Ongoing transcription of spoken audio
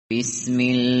بسم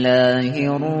الله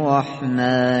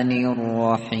الرحمن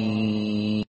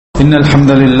الرحيم إن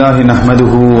الحمد لله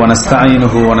نحمده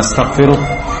ونستعينه ونستغفره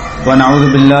ونعوذ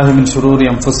بالله من شرور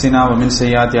أنفسنا ومن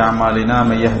سيئات أعمالنا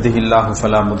من يهده الله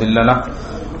فلا مضل له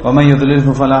ومن يضلله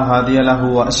فلا هادي له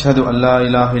وأشهد أن لا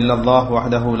إله إلا الله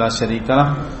وحده لا شريك له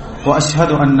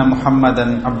وأشهد أن محمدا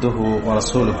عبده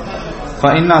ورسوله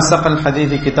فإن أصدق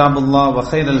الحديث كتاب الله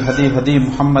وخير الهدي هدي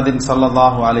محمد صلى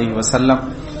الله عليه وسلم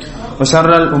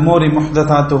وشر الأمور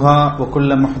محدثاتها وكل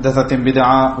محدثة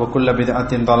بدعة وكل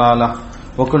بدعة ضلالة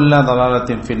وكل ضلالة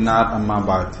في النار أما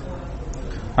بعد.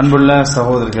 அன்புள்ள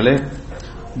சகோதரர்களே,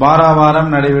 வாராவாரம்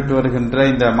நடைபெற்று வருகின்ற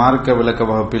இந்த மார்க்க விளக்க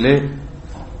வகுப்பிலே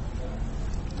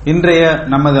இன்றைய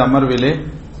நமது அமர்விலே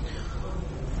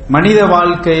மனித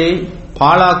வாழ்க்கையை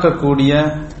பாழாக்கக்கூடிய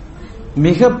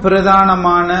மிக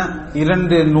பிரதானமான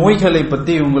 2 நோய்களை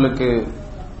பற்றி உங்களுக்கு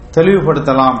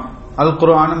தெளிவுபடுத்தலாம். அல்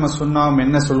குர்ஆனும் சுன்னாவும்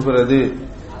என்ன சொல்கிறது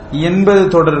என்பது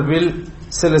தொடர்பில்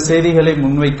சில செய்திகளை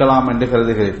முன்வைக்கலாம் என்று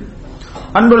கருதுகிறேன்.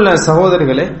 அன்புள்ள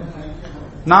சகோதரர்களே,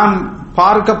 நான்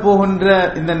பார்க்க போகின்ற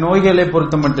இந்த நோய்களை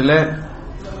பொறுத்தமட்டில்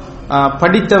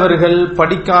படித்தவர்கள்,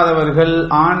 படிக்காதவர்கள்,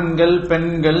 ஆண்கள்,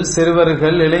 பெண்கள்,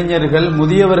 சிறுவர்கள், இளைஞர்கள்,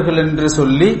 முதியவர்கள் என்று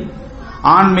சொல்லி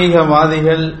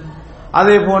ஆன்மீகவாதிகள்,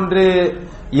 அதே போன்று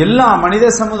எல்லா மனித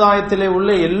சமுதாயத்திலே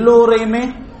உள்ள எல்லோரையுமே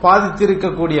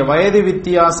பாதித்திருக்கக்கூடிய, வயது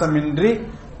வித்தியாசமின்றி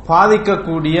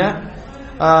பாதிக்கக்கூடிய,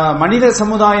 மனித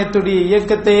சமுதாயத்துடைய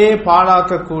இயக்கத்தையே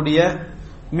பாழாக்கக்கூடிய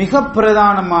மிக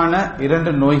பிரதானமான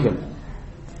 2 நோய்கள்.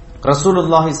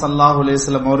 ரசூலுல்லாஹி ஸல்லல்லாஹு அலைஹி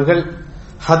வஸல்லம் அவர்கள்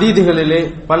ஹதீதுகளிலே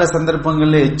பல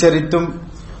சந்தர்ப்பங்களிலே எச்சரித்தும்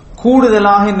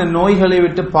கூடுதலாக இந்த நோய்களை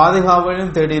விட்டு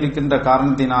பாதுகாவலும் தேடி இருக்கின்ற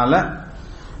காரணத்தினால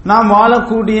நாம்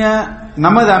வாழக்கூடிய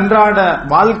நமது அன்றாட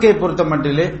வாழ்க்கை பொறுத்த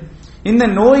மட்டிலே இந்த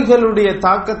நோய்களுடைய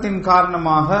தாக்கத்தின்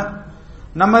காரணமாக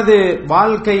நமது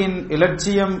வாழ்க்கையின்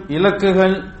இலட்சியம்,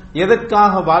 இலக்குகள்,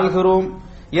 எதற்காக வாழ்கிறோம்,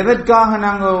 எதற்காக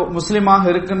நாங்கள் முஸ்லிமாக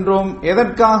இருக்கின்றோம்,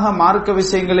 எதற்காக மார்க்க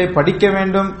விஷயங்களை படிக்க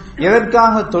வேண்டும்,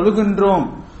 எதற்காக தொழுகின்றோம்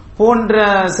போன்ற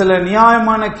சில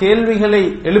நியாயமான கேள்விகளை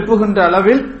எழுப்புகின்ற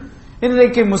அளவில்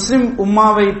இன்றைக்கு முஸ்லிம்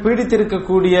உம்மாவை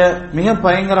பீடித்திருக்கக்கூடிய மிக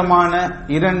பயங்கரமான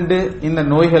 2 இந்த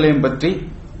நோய்களையும் பற்றி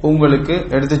உங்களுக்கு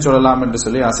எடுத்துச் சொல்லலாம் என்று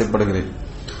சொல்லி ஆசைப்படுகிறேன்.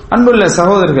 அன்புள்ள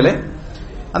சகோதரர்களே,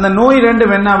 அந்த நோய்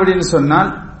 2 என்ன அப்படின்னு சொன்னால்,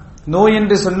 நோய்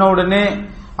என்று சொன்ன உடனே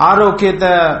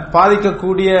ஆரோக்கியத்தை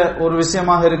பாதிக்கக்கூடிய ஒரு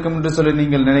விஷயமாக இருக்கும் என்று சொல்லி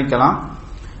நீங்கள் நினைக்கலாம்.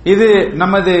 இது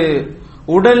நமது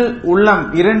உடல், உள்ளம்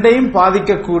இரண்டையும்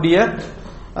பாதிக்கக்கூடிய,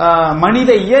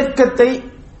 மனித இயக்கத்தை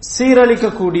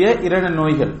சீரழிக்கக்கூடிய 2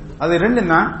 நோய்கள். அது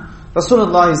 2ன்னா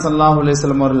ரசூலுல்லாஹி ஸல்லல்லாஹு அலைஹி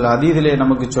வஸல்லம் அவர்கள் ஹதீஸிலே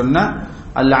நமக்கு சொன்ன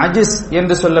அல் அஜிஸ்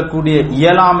என்று சொல்லக்கூடிய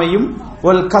இயலாமையும்,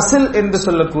 வல் கஸல் என்று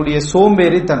சொல்லக்கூடிய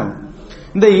சோம்பேறித்தனம்.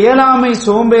 இந்த இயலாமை,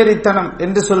 சோம்பேறித்தனம்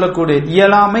என்று சொல்லக்கூடிய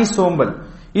இயலாமை, சோம்பல்,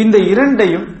 இந்த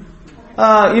 2டையும்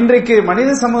இன்றைக்கு மனித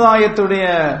சமுதாயத்துடைய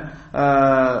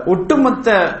ஒட்டுமொத்த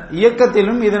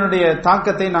இயக்கத்திலும் இதனுடைய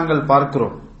தாக்கத்தை நாங்கள்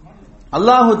பார்க்கிறோம்.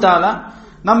 அல்லாஹு தஆலா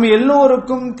நம்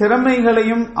எல்லோருக்கும்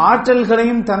திறமைகளையும்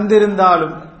ஆற்றல்களையும்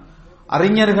தந்திருந்தாலும்,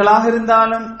 அறிஞர்களாக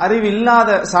இருந்தாலும், அறிவில்லாத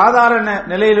சாதாரண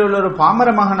நிலையில் உள்ள ஒரு பாமர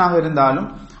மகனாக இருந்தாலும்,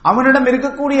 அவனிடம்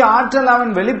இருக்கக்கூடிய ஆற்றல்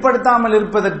அவன் வெளிப்படுத்தாமல்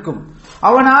இருப்பதற்கும்,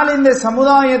 அவனால் இந்த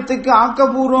சமுதாயத்துக்கு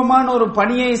ஆக்கப்பூர்வமான ஒரு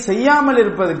பணியை செய்யாமல்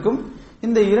இருப்பதற்கும்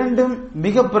இந்த 2ம்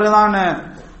மிக பிரதான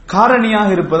காரணியாக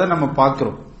இருப்பதை நம்ம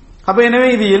பார்க்கிறோம். அப்ப எனவே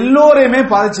இது எல்லோரையுமே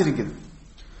பாதிச்சிருக்குது.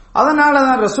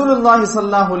 அதனாலதான் ரசூலுல்லாஹி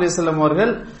ஸல்லல்லாஹு அலைஹி வஸல்லம்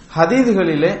அவர்கள்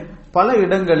ஹதீதுகளிலே பல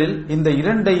இடங்களில் இந்த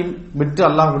 2டையும் விட்டு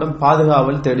அல்லாஹ்விடம்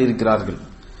பாதுகாவல் தேடி இருக்கிறார்கள்.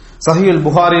 சஹீஹுல்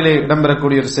புகாரிலே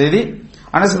இடம்பெறக்கூடிய ஒரு செய்தி,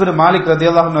 அனஸ் பின் மாலிக்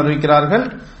ரலியல்லாஹு அன்ஹு அறிவிக்கிறார்கள்,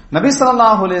 நபி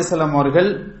ஸல்லல்லாஹு அலைஹி வஸல்லம் அவர்கள்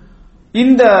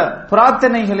இந்த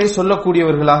பிரார்த்தனைகளை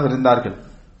சொல்லக்கூடியவர்களாக இருந்தார்கள்.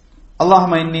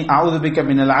 அல்லாஹும்ம இன்னி அஊது பிக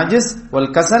மினல் அஜ்ஸ்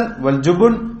வல் கஸல் வல்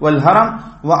ஜுபன் வல் ஹரம்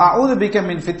வ அஊது பிக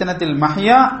மின் ஃபித்னத்தில்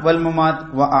மஹ்யா வல் மமாத்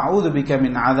வ அஊது பிக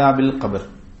மின் அஸாபில் கப்ர்.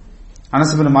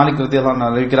 அனஸ் பின் மாலிக் ரலியல்லாஹு அன்ஹு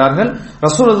அறிவிக்கிறார்கள்,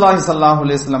 ரசூலுல்லாஹி ஸல்லல்லாஹு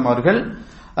அலைஹி வஸல்லம் அவர்கள்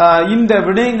இந்த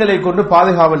விடயங்களை கொண்டு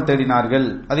பாதுகாவல் தேடினார்கள்.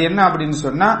 அது என்ன அப்படின்னு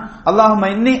சொன்னா, அல்லாஹும்ம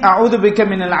இன்னி அஊது பிக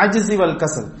மினல் அஜ்ஸி வல்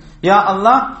கஸல், யா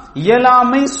அல்லாஹ்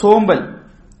இயலாமை, சோம்பல்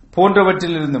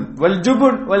போன்றவற்றிலிருந்தும், வல்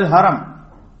ஜுபன் வல் ஹரம்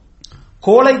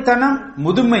கோழைத்தனம்,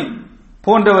 முதுமை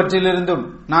போன்றவற்றிலிருந்தும்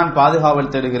நான்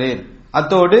பாதுகாவல் தேடுகிறேன்.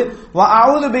 அத்தோடு வ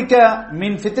அஊது பிக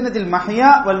மின் ஃபித்னத்தில்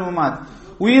மஹ்யா வல் மமாத்,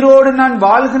 உயிரோடு நான்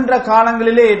வாழ்கின்ற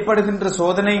காலங்களிலே ஏற்படுகின்ற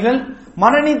சோதனைகள்,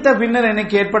 மரணித்த பின்னர்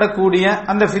எனக்கு ஏற்படக்கூடிய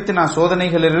அந்த ஃபித்னா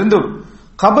சோதனைகளிலிருந்தும்,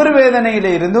 கபர்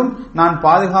வேதனையிலே இருந்தும் நான்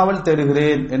பாதுகாவல்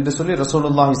தேடுகிறேன் என்று சொல்லி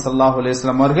ரசூலுல்லாஹி ஸல்லல்லாஹு அலைஹி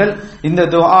வஸல்லம் அவர்கள் இந்த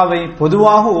துஆவை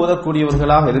பொதுவாக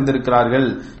ஓதக்கூடியவர்களாக இருந்திருக்கிறார்கள்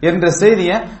என்ற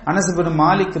செய்தியை அனஸ் பின்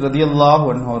மாலிக் ரலியல்லாஹு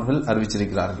அன்ஹு அவர்கள்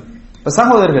அறிவிச்சிருக்கிறார்கள்.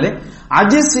 சகோதரர்களே,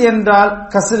 அஜிஸ் என்றால்,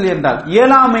 கஸல் என்றால்,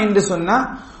 இயலாமை என்று சொன்னா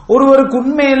ஒருவருக்கு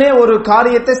உண்மையிலே ஒரு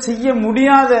காரியத்தை செய்ய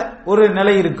முடியாத ஒரு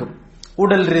நிலை இருக்கும்.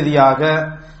 உடல் ரீதியாக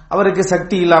அவருக்கு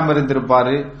சக்தி இல்லாம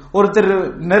இருந்திருப்பாரு. ஒருத்தர்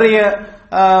நிறைய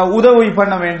உதவி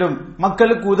பண்ண வேண்டும்,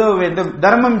 மக்களுக்கு உதவ வேண்டும்,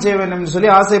 தர்மம் செய்ய வேண்டும் சொல்லி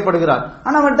ஆசைப்படுகிறார்.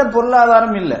 ஆனா அவர்கிட்ட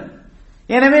பொருளாதாரம் இல்லை.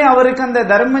 எனவே அவருக்கு அந்த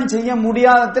தர்மம் செய்ய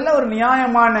முடியாததுல ஒரு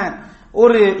நியாயமான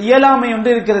ஒரு இயலாமை ஒன்று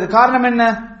இருக்கிறது. காரணம் என்ன?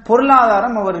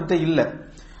 பொருளாதாரம் அவர்கிட்ட இல்லை.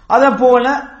 அத போல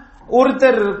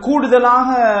ஒருத்தர் கூடுதலாக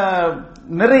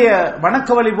நிறைய வணக்க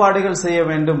வழிபாடுகள் செய்ய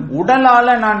வேண்டும், உடலால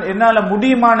என்னால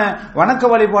முடியுமான வணக்க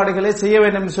வழிபாடுகளை செய்ய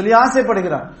வேண்டும் சொல்லி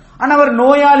ஆசைப்படுகிறார். ஆனா அவர்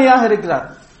நோயாளியாக இருக்கிறார்.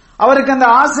 அவருக்கு அந்த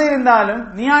ஆசை இருந்தாலும்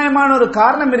நியாயமான ஒரு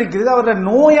காரணம் இருக்கிறது, அவருடைய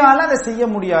நோயால அதை செய்ய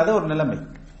முடியாத ஒரு நிலைமை.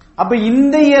 அப்ப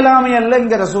இந்த இயலாமை அல்ல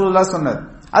இங்க ரசூலுல்லாஹ் சொன்னது,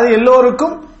 அது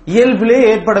எல்லோருக்கும் இயல்பிலே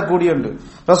ஏற்படக்கூடிய ஒன்று.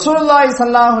 ரசூலுல்லாஹி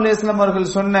ஸல்லல்லாஹு அலைஹி வஸல்லம்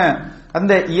அவர்கள் சொன்ன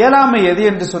அந்த இயலாமை எது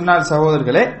என்று சொன்னால்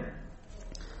சகோதரர்களே,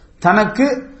 தனக்கு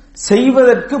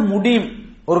செய்வதற்கு முடியும்,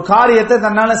 ஒரு காரியத்தை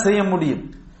தன்னால செய்ய முடியும்,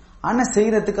 ஆனா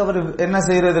செய்யறதுக்கு அவர் என்ன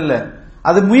செய்யறதில்லை,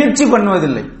 அது முயற்சி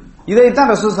பண்ணுவதில்லை.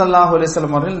 இதைத்தான் ரசூல் ஸல்லல்லாஹு அலைஹி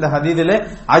வஸல்லம் அவர்கள் இந்த ஹதீஸிலே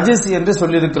அஜிஸ் என்று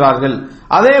சொல்லியிருக்கிறார்கள்.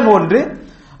 அதே போன்று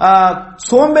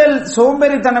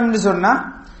சோம்பேறித்தனம் என்று சொன்னா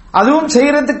அதுவும்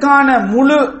செய்யறதுக்கான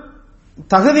முழு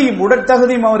தகுதியும்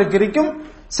உடற்தகுதியும் அவருக்கு இருக்கும்,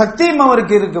 சக்தியும்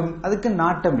அவருக்கு இருக்கும், அதுக்கு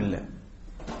நாட்டம் இல்லை.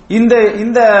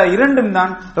 இந்த இரண்டும்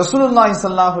தான் ரசூலுல்லாஹி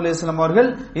ஸல்லல்லாஹு அலைஹி வஸல்லம் அவர்கள்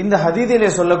இந்த ஹதீஸிலே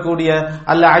சொல்லக்கூடிய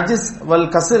அல் அஜிஸ் வல்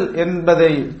கஸல்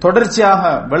என்பதை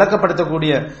தொடர்ச்சியாக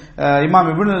விளக்கப்படுத்தக்கூடிய இமாம்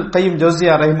இப்னுல் கய்யிம்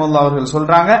ஜௌஸியா ரஹிமஹுல்லாஹ் அவர்கள்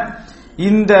சொல்றாங்க,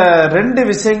 இந்த ரெண்டு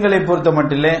விஷயங்களை பொறுத்த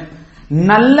மட்டிலே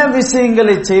நல்ல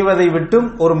விஷயங்களை செய்வதை விட்டும்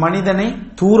ஒரு மனிதனை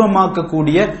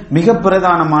தூரமாக்கக்கூடிய மிக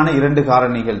பிரதானமான இரண்டு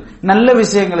காரணிகள். நல்ல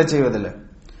விஷயங்களை செய்வதில்லை,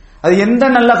 அது எந்த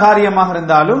நல்ல காரியமாக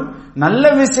இருந்தாலும் நல்ல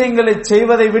விஷயங்களை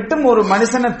செய்வதை விட்டும் ஒரு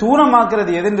மனுஷனை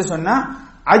தூரமாக்குறது எதுன்னு சொன்னா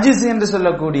அஜிஸ் என்று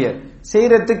சொல்லக்கூடிய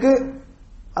செய்யறதுக்கு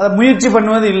அதை முயற்சி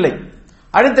பண்ணுவது இல்லை.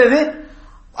 அடுத்தது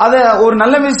அத ஒரு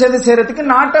நல்ல விஷயத்தை செய்யறதுக்கு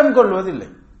நாட்டம் கொள்வதில்லை.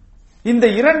 இந்த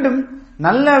இரண்டும்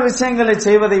நல்ல விஷயங்களை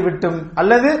செய்வதை விட்டும்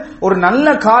அல்லது ஒரு நல்ல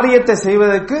காரியத்தை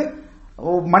செய்வதற்கு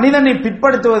மனிதனை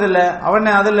பிற்படுத்துவதில்லை,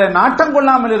 அவனை அதில் நாட்டம்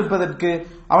கொள்ளாமல் இருப்பதற்கு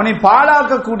அவனை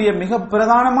பாழாக்கக்கூடிய மிக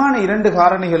பிரதானமான இரண்டு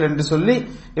காரணிகள் என்று சொல்லி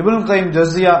இப்னுல் கய்யிம்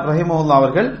ஜௌஸியா ரஹிமஹுல்லாஹ்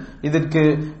அவர்கள் இதற்கு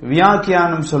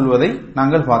வியாக்கியானம் சொல்வதை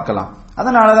நாங்கள் பார்க்கலாம்.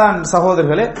 அதனாலதான்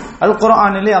சகோதரர்களே, அல்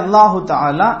குர்ஆனிலே அல்லாஹு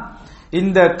தஆலா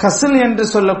இந்த கஸ்ல் என்று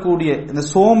சொல்லக்கூடிய இந்த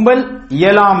சோம்பல்,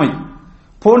 இயலாமை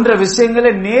போன்ற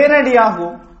விஷயங்களை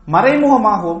நேரடியாகவும்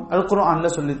மறைமுகமாகவும் அல் குர்ஆன்ல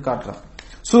சொல்லி காட்டுறார்.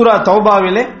 சூரா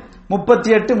தௌபாவிலே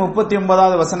 38,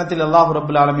 39வது வசனத்தில் அல்லாஹ்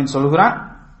ரப்பல் ஆலமீன் சொல்கிறான்,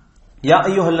 யா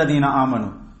அய்யுஹல்லதீன ஆமனு,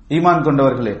 ஈமான்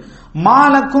கொண்டவர்களே,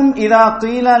 மாலக்கும் இதா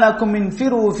கீல லக்கும்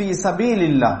இன்ஃபிரு ஃபீ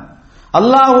சபீலில்லாஹ்,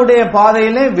 அல்லாஹ்வுடைய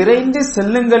பாதையிலே விரைந்து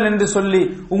செல்லுங்கள் என்று சொல்லி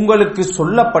உங்களுக்கு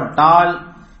சொல்லப்பட்டால்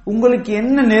உங்களுக்கு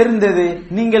என்ன நேர்ந்தது?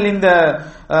 நீங்கள் இந்த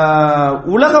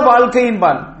உலக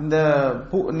வாழ்க்கையின்பால்,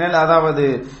 அதாவது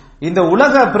இந்த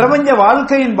உலக பிரபஞ்ச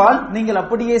வாழ்க்கையின்பால் நீங்கள்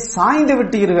அப்படியே சாய்ந்து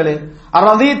விட்டீர்களே.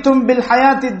 அரதீதும் பில்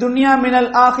ஹயாத்தி துன்யா மினல்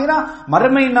ஆகிரா,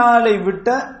 மறுமை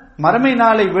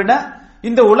நாளை விட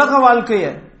இந்த உலக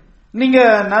வாழ்க்கையை நீங்க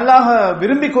நல்லாக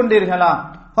விரும்பிக் கொண்டீர்களா?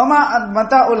 ஃபமா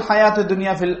மதாஉல் ஹயாத்து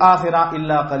துன்யா ஃபில் ஆகிரா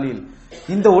இல்லா கலீல்,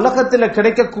 இந்த உலகத்தில்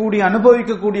கிடைக்கக்கூடிய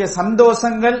அனுபவிக்கக்கூடிய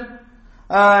சந்தோஷங்கள்,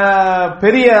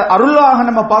 பெரிய அருளாக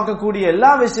நம்ம பார்க்கக்கூடிய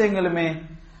எல்லா விஷயங்களுமே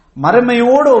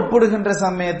மறுமையோடு ஒப்பிடுகின்ற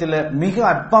சமயத்தில் மிக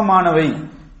அற்பமானவை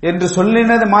என்று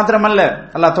சொல்லினது மாத்திரமல்ல,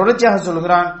 அல்லாஹ் தொடர்ச்சியாக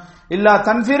சொல்கிறான், இல்லா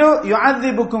தன்ஃபிரு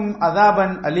யுஅذிபுக்கும்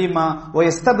அஸாபன் அலீமா வ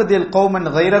யஸ்தப்தில் கௌமன்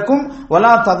கைரக்கும்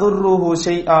வலா ததுர்ருஹு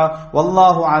ஷைஆ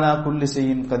வல்லாஹு அலா குல்லி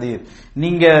ஷைஇன் கதீர்.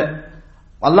 நீங்க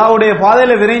அல்லாஹ்வுடைய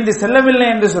பாதையில விரைந்து செல்லவில்லை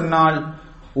என்று சொன்னால்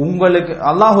உங்களுக்கு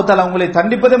அல்லாஹு தஆலா உங்களை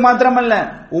தண்டிப்பது மாத்திரமல்ல,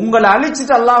 உங்களை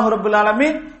அழிச்சிட்டு அல்லாஹ் ரப்பல்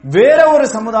ஆலமீன் வேற ஒரு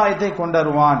சமுதாயத்தை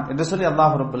கொண்டருவான் என்று சொல்லி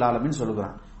அல்லாஹ் ரப்பல் ஆலமீன்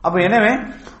சொல்கிறான். அப்ப எனவே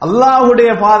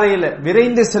அல்லாஹ்வுடைய பாதையில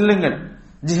விரைந்து செல்லுங்கள்.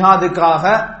 ஜிஹாதுக்காக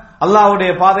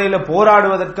அல்லாஹ்வுடைய பாதையில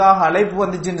போராடுவதற்காக அழைப்பு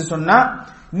வந்துச்சு என்று சொன்னா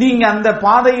நீங்க அந்த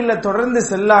பாதையில தொடர்ந்து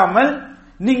செல்லாமல்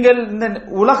நீங்கள் இந்த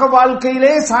உலக வாழ்க்கையிலே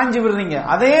சாஞ்சி விடுறீங்க.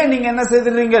 அதே நீங்க என்ன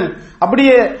செய்கிறீர்கள்,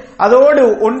 அப்படியே அதோடு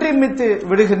ஒன்றிமித்து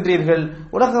விடுகின்றீர்கள்.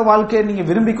 உலக வாழ்க்கையை நீங்க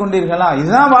விரும்பிக் கொண்டீர்களா,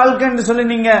 இதுதான் வாழ்க்கை என்று சொல்லி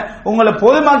நீங்க உங்களை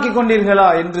போதுமாக்கி கொண்டீர்களா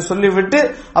என்று சொல்லிவிட்டு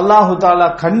அல்லாஹு தஆலா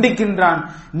கண்டிக்கின்றான்.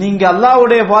 நீங்க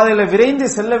அல்லாஹ்வுடைய பாதையில விரைந்து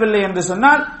செல்லவில்லை என்று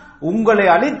சொன்னால் உங்களை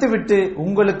அழித்துவிட்டு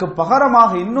உங்களுக்கு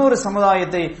பகரமாக இன்னொரு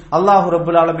சமுதாயத்தை அல்லாஹ்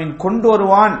ரப்பல் ஆலமீன் கொண்டு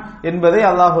வருவான் என்பதை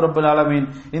அல்லாஹ் ரப்பல் ஆலமீன்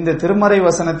இந்த திருமறை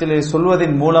வசனத்திலே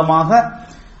சொல்வதன் மூலமாக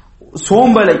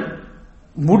சோம்பலை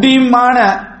முடியுமான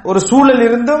ஒரு சூழல்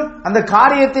இருந்தும் அந்த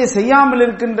காரியத்தை செய்யாமல்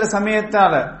இருக்கின்ற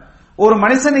சமயத்தால ஒரு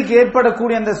மனுஷனுக்கு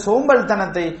ஏற்படக்கூடிய அந்த சோம்பல்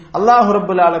தனத்தை அல்லாஹ்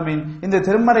ரப்பல் ஆலமீன் இந்த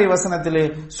திருமறை வசனத்திலே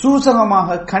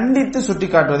சூசகமாக கண்டித்து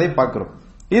சுட்டிக்காட்டுவதை பார்க்கிறோம்.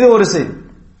 இது ஒரு செய்தி.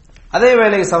 அதே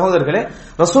வேளை சகோதரர்களே,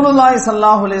 ரசூலுல்லாஹி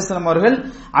ஸல்லல்லாஹு அலைஹி வஸல்லம் அவர்கள்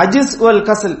அஜிஸ் வல்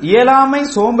கஸல், இயலாமை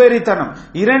சோம்பேறித்தனம்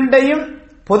இரண்டையும்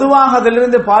பொதுவாக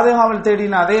அதிலிருந்து பாதுகாவல்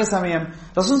தேடின அதே சமயம்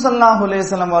ரசூல் ஸல்லல்லாஹு அலைஹி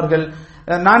வஸல்லம் அவர்கள்,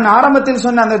 நான் ஆரம்பத்தில்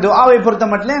சொன்ன அந்த துஆவை பொறுத்த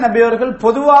மட்டும் நபி அவர்கள்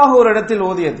பொதுவாக ஒரு இடத்தில்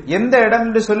ஓதியது, எந்த இடம்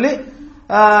என்று சொல்லி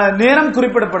நேரம்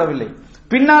குறிப்பிடப்படவில்லை.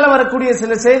 பின்னால வரக்கூடிய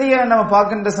சில செய்திகளை நம்ம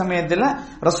பார்க்கின்ற சமயத்தில்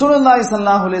ரசூலுல்லாஹி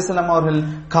ஸல்லல்லாஹு அலைஹி வஸல்லம் அவர்கள்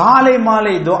காலை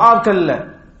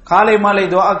மாலை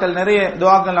துஆக்கள் நிறைய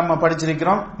துஆக்கள் நம்ம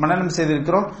படிச்சிருக்கிறோம், மனனம்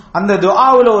செய்திருக்கிறோம். அந்த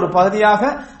துஆவுல ஒரு பகுதியாக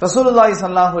ரசூலுல்லாஹி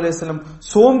ஸல்லல்லாஹு அலைஹி வஸல்லம்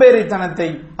சோம்பேறித்தனத்தை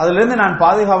அதிலிருந்து நான்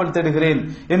பாதுகாவல் தேடுகிறேன்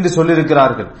என்று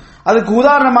சொல்லியிருக்கிறார்கள். அதுக்கு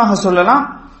உதாரணமாக சொல்லலாம்,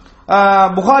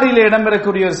 புகாரியில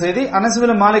இடம்பெறக்கூடிய ஒரு செய்தி, அனஸ்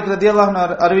பின் மாலிக் ரலியல்லாஹு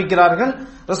அன்ஹு அறிவிக்கிறார்கள்,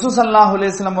 ரசூல் ஸல்லல்லாஹு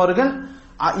அலைஹி வஸல்லம் அவர்கள்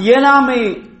இயலாமை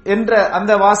என்ற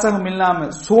அந்த வாசகம் இல்லாம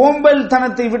சோம்பல்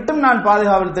தனத்தை விட்டும் நான்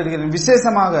பாதுகாவல் தேடுகிறேன்,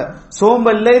 விசேஷமாக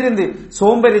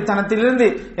சோம்பேறித்தனத்திலிருந்து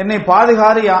என்னை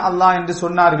பாதுகாரு யா அல்லாஹ் என்று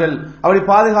சொன்னார்கள். அப்படி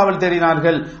பாதுகாவல்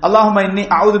தேடினார்கள். அல்லாஹும்ம இன்னி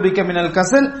அஊது பிக மினல்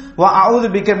கஸல் வ அஊது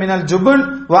பிக மினல் ஜுபன்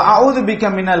வ அஊது பிக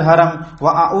மினல் ஹரம் வ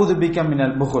அஊது பிக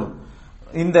மினல் புகுல்.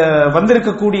 இந்த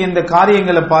வந்திருக்கக்கூடிய இந்த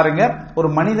காரியங்களை பாருங்க, ஒரு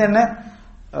மனிதனை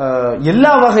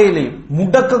எல்லா வகையிலையும்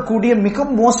முடக்கக்கூடிய மிக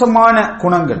மோசமான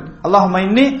குணங்கள். அல்லாஹும்ம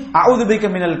இன்னி அஊது பிக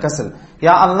மினல் கஸல்,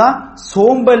 யா அல்லாஹ்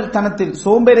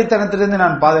சோம்பேறித்தனத்திலிருந்து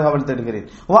நான் பாதுகாவல் தேடுகிறேன்.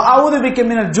 வ அஊது பிக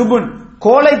மினல் ஜுபன்,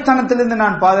 கோழைத்தனத்திலிருந்து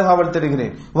நான் பாதுகாவல்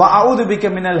தேடுகிறேன். வ அஊது பிக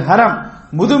மினல் ஹரம்,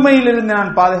 முதுமையிலிருந்து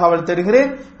நான் பாதுகாவல் தேடுகிறேன்.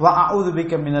 வ அஊது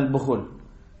பிக மினல் புகுல்,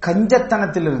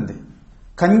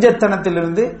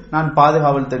 கஞ்சத்தனத்திலிருந்து நான்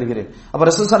பாதுகாவல் தேடுகிறேன். அப்ப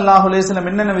ரசூல் ஸல்லல்லாஹு அலைஹி வஸல்லம்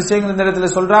என்னென்ன விஷயங்கள் இந்த இடத்துல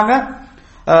சொல்றாங்க?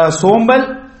 சோம்பல்,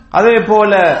 அதே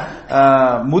போல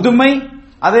முதுமை,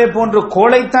 அதே போன்று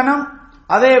கோழைத்தனம்,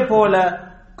 அதே போல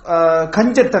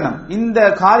கஞ்சத்தனம். இந்த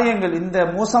காரியங்கள், இந்த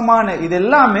மோசமான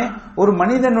இதெல்லாமே ஒரு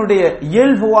மனிதனுடைய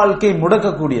இயல்பு வாழ்க்கையை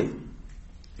முடக்கக்கூடியது.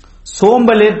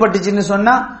 சோம்பல் ஏற்பட்டுச்சுன்னு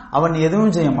சொன்னா அவன்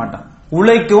எதுவும் செய்ய மாட்டான்,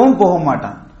 உழைக்கவும் போக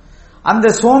மாட்டான். அந்த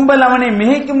சோம்பல் அவனை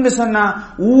மிகைக்கும் சொன்னா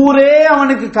ஊரே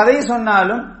அவனுக்கு கதை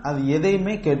சொன்னாலும் அது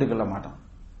எதையுமே கேட்டுக்கொள்ள மாட்டான்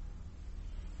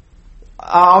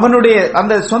அவனுடைய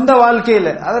அந்த சொந்த வாழ்க்கையில.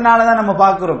 அதனாலதான் நம்ம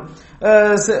பார்க்கிறோம்,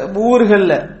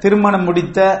 ஊர்கள்ல திருமணம்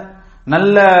முடித்த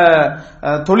நல்ல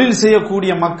தொழில்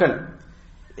செய்யக்கூடிய மக்கள்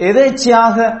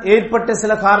எதேச்சையாக ஏற்பட்ட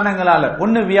சில காரணங்களால,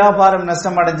 ஒன்னு வியாபாரம்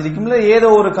நஷ்டம் அடைஞ்சிருக்கும், இல்ல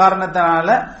ஏதோ ஒரு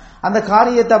காரணத்தினால அந்த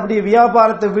காரியத்தை அப்படியே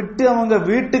வியாபாரத்தை விட்டு அவங்க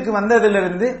வீட்டுக்கு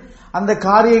வந்ததிலிருந்து அந்த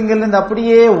காரியங்கள் இருந்து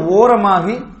அப்படியே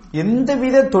ஓரமாகி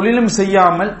எந்தவித தொழிலும்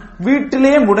செய்யாமல்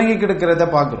வீட்டிலேயே முடங்கி கிடக்கிறத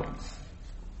பார்க்கிறோம்.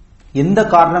 எந்த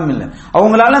காரணம் இல்லை,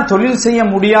 அவங்களால தொழில் செய்ய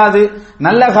முடியாது,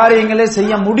 நல்ல காரியங்களே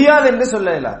செய்ய முடியாது என்று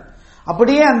சொல்லலாம்.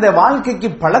 அப்படியே அந்த வாழ்க்கைக்கு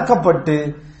பழக்கப்பட்டு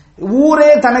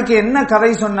ஊரே தனக்கு என்ன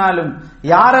கதை சொன்னாலும்,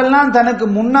 யாரெல்லாம் தனக்கு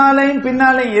முன்னாலேயும்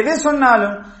பின்னாலேயும் எதை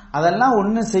சொன்னாலும் அதெல்லாம்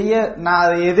ஒண்ணு செய்ய,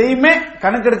 நான் எதையுமே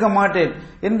கணக்கெடுக்க மாட்டேன்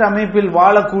என்ற அமைப்பில்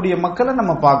வாழக்கூடிய மக்களை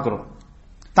நம்ம பார்க்கிறோம்.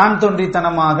 தான்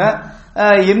தோன்றித்தனமாக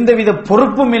எந்தவித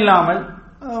பொறுப்பும் இல்லாமல்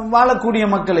வாழக்கூடிய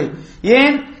மக்களை,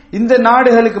 ஏன் இந்த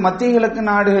நாடுகளுக்கு, மத்திய கிழக்கு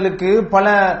நாடுகளுக்கு பல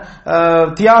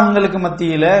தியாகங்களுக்கு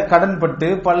மத்தியில கடன்பட்டு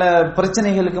பல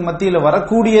பிரச்சனைகளுக்கு மத்தியில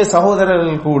வரக்கூடிய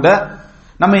சகோதரர்கள் கூட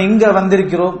நம்ம எங்க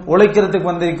வந்திருக்கிறோம், உழைக்கிறதுக்கு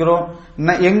வந்திருக்கிறோம்,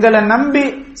 எங்களை நம்பி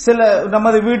சில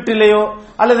நமது வீட்டிலேயோ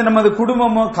அல்லது நமது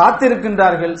குடும்பமோ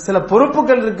காத்திருக்கின்றார்கள், சில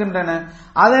பொறுப்புகள் இருக்கின்றன.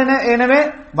 எனவே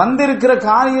வந்திருக்கிற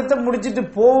காரியத்தை முடிச்சிட்டு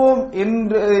போவோம்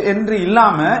என்று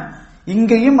இல்லாம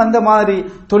இங்கேயும் அந்த மாதிரி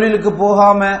தொழிலுக்கு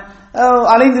போகாம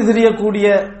அலைந்து திரியக்கூடிய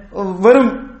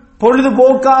வெறும்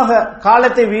பொழுதுபோக்காக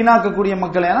காலத்தை வீணாக்கக்கூடிய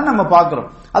மக்களை நம்ம பார்க்கிறோம்.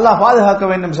 அல்லாஹ் பாதுகாக்க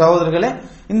வேண்டும் சகோதரர்களே.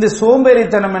 இந்த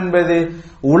சோம்பேறித்தனம் என்பது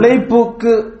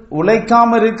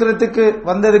உழைக்காம இருக்கிறதுக்கு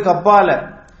வந்ததுக்கு அப்பால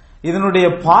இதனுடைய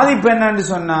பாதிப்பு என்னன்னு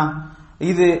சொன்னா,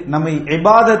 இது நம்மை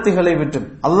இபாதத்துகளை விட்டும்,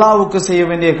 அல்லாஹ்வுக்கு செய்ய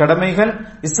வேண்டிய கடமைகள்,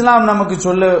 இஸ்லாம் நமக்கு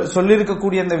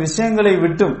சொல்லியிருக்கக்கூடிய அந்த விஷயங்களை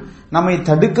விட்டும் நம்மை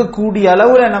தடுக்கக்கூடிய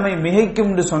அளவுல நம்மை மிகைக்கும்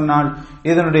என்று சொன்னால்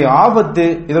இதனுடைய ஆபத்து,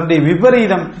 இதனுடைய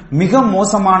விபரீதம் மிக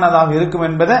மோசமானதாக இருக்கும்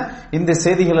என்பதை இந்த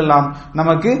செய்திகள் எல்லாம்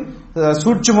நமக்கு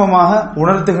சூட்சுமமாக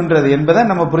உணர்த்துகின்றது என்பதை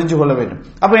நம்ம புரிஞ்சு கொள்ள வேண்டும்.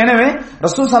 அப்ப எனவே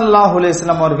ரசூல் ஸல்லல்லாஹு அலைஹி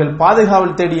வஸல்லம் அவர்கள்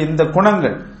பாதுகாவல் தேடிய இந்த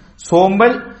குணங்கள்,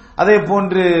 சோம்பல், அதே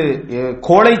போன்று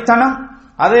கோழைத்தனம்,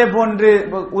 அதே போன்று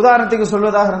உதாரணத்துக்கு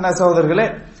சொல்வதாக இருந்த சகோதரர்களே,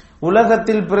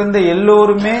 உலகத்தில் பிறந்த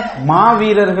எல்லோருமே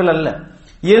மாவீரர்கள் அல்ல.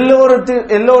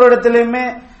 எல்லோரிடத்திலுமே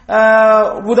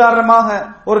உதாரணமாக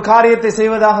ஒரு காரியத்தை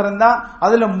செய்வதாக இருந்தா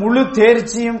அதுல முழு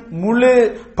தேர்ச்சியும் முழு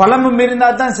பலமும் இருந்தா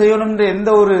தான் செய்யணும் என்ற எந்த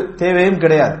ஒரு தேவையும்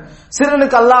கிடையாது.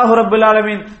 சிலருக்கு அல்லாஹ் ரப்பல்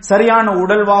ஆலமீன் சரியான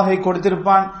உடல்வாகை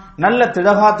கொடுத்திருப்பான், நல்ல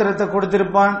திடகாத்திரத்தை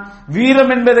கொடுத்திருப்பான்,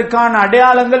 வீரம் என்பதற்கான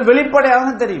அடையாளங்கள் வெளிப்படையாக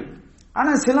தெரியும்.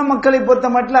 ஆனா சில மக்களை பொறுத்த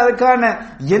மட்டும் அதுக்கான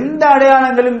எந்த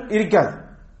அடையாளங்களும் இருக்காது.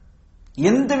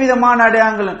 எந்த விதமான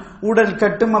அடையாளங்களும் உடல்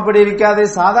கட்டும் அப்படி இருக்காது,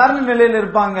 சாதாரண நிலையில்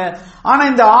இருப்பாங்க. ஆனா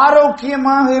இந்த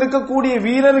ஆரோக்கியமாக இருக்கக்கூடிய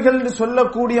வீரர்கள்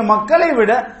சொல்லக்கூடிய மக்களை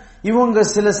விட இவங்க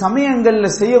சில சமயங்கள்ல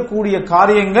செய்யக்கூடிய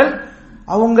காரியங்கள்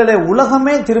அவங்களை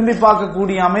உலகமே திரும்பி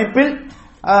பார்க்கக்கூடிய அமைப்பில்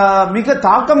மிக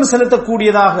தாக்கம்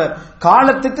செலுத்தக்கூடியதாக,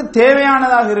 காலத்துக்கு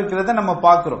தேவையானதாக இருக்கிறத நம்ம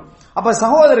பார்க்கிறோம். அப்ப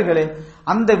சகோதரர்களே,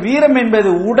 அந்த வீரம் என்பது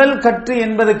உடல் கற்று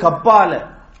என்பது கப்பால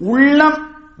உள்ளம்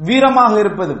வீரமாக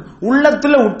இருப்பதும்,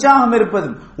 உள்ளத்துல உற்சாகம்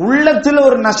இருப்பதும், உள்ளத்துல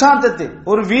ஒரு நஷாத்தத்தை,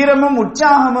 ஒரு வீரமும்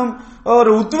உற்சாகமும் ஒரு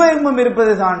உத்வேகமும்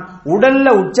இருப்பது தான் உடல்ல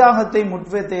உற்சாகத்தையும்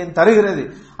உத்வேகத்தையும் தருகிறது.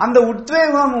 அந்த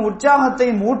உத்வேகம்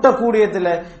உற்சாகத்தையும் ஊட்டக்கூடியதுல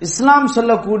இஸ்லாம்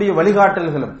சொல்லக்கூடிய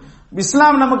வழிகாட்டல்களும்,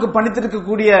 இஸ்லாம் நமக்கு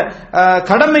பணித்திருக்கக்கூடிய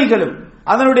கடமைகளும்,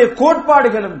 அதனுடைய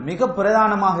கோட்பாடுகளும் மிக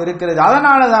பிரதானமாக இருக்கிறது.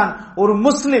 அதனாலதான் ஒரு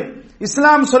முஸ்லிம்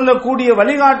இஸ்லாம் சொல்லக்கூடிய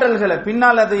வழிகாட்டல்களை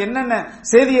பின்னால் அது என்னென்ன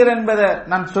செய்திகள் என்பதை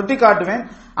நான் சுட்டி காட்டுவேன்.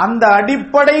 அந்த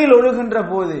அடிப்படையில் ஒழுகின்ற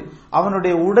போது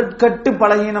அவனுடைய உடற்கட்டு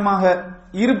பலகீனமாக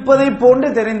இருப்பதை போன்று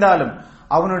தெரிந்தாலும்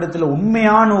அவனிடத்துல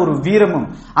உண்மையான ஒரு வீரமும்,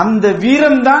 அந்த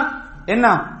வீரம்தான் என்ன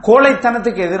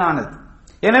கோழைத்தனத்துக்கு எதிரானது.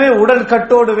 எனவே உடல்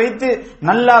கட்டோடு வைத்து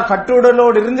நல்லா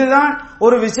கட்டுடலோடு இருந்துதான்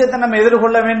ஒரு விஷயத்தை நம்ம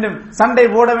எதிர்கொள்ள வேண்டும், சண்டை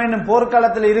போட வேண்டும்,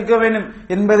 போர்க்காலத்தில் இருக்க வேண்டும்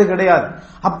என்பது கிடையாது.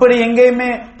 அப்படி எங்கேயுமே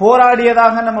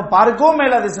போராடியதாக நம்ம பார்க்கவும்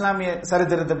மேலாது. இஸ்லாமிய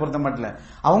சரித்திரத்தை பொறுத்த மட்டும்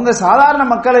அவங்க சாதாரண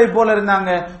மக்களை போல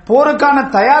இருந்தாங்க. போருக்கான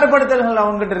தயார்படுத்தல்கள்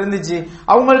அவங்ககிட்ட இருந்துச்சு.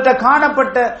 அவங்கள்ட்ட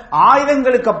காணப்பட்ட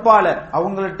ஆயுதங்களுக்கு அப்பால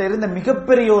அவங்கள்ட்ட இருந்த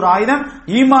மிகப்பெரிய ஒரு ஆயுதம்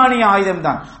ஈமானிய ஆயுதம்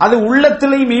தான். அது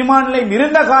உள்ளத்திலையும் ஈமானிலையும்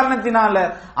இருந்த காரணத்தினால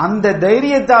அந்த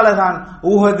தைரியத்தால தான்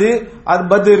உஹது,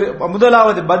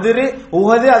 முதலாவது பத்ர்,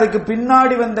 உஹது, அதுக்கு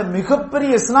பின்னாடி வந்த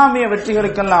மிகப்பெரிய இஸ்லாமிய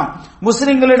வெற்றிகளுக்கெல்லாம்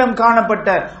முஸ்லிம்களிடம் காணப்பட்ட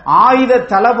ஆயுத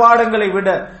தளபாடங்களை விட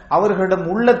அவர்களிடம்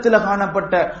உள்ளத்தில்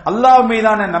காணப்பட்ட அல்லாஹ்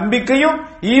மீதான நம்பிக்கையும்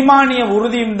ஈமானிய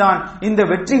உறுதியும் தான் இந்த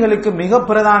வெற்றிகளுக்கு மிக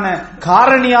பிரதான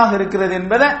காரணியாக இருக்கிறது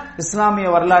என்பதை இஸ்லாமிய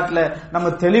வரலாற்றுல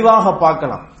நம்ம தெளிவாக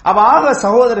பார்க்கலாம். ஆக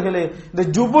சகோதரர்களே, இந்த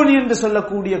ஜுபுன் என்று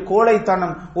சொல்லக்கூடிய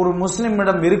கோழைத்தனம் ஒரு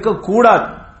முஸ்லிமிடம் இருக்கக்கூடாது.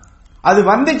 அது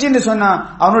வந்துச்சுன்னு சொன்னா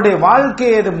அவனுடைய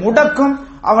வாழ்க்கையை அது முடக்கும்,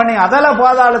 அவனை அதல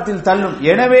பாதாளத்தில் தள்ளும்.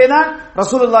 எனவேதான்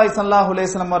ரசூலுல்லாஹி ஸல்லல்லாஹு அலைஹி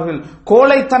வஸல்லம் அவர்கள்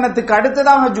கோழைத்தனத்துக்கு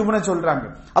அடுத்ததாக ஜுபுன சொல்றாங்க.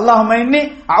 அல்லாஹும்ம இன்னி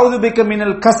அஊது பிக்க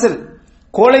மினல் கஸல்,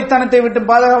 கோழைத்தனத்தை விட்டு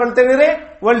பாதுகாவல் தேடுகிறேன்,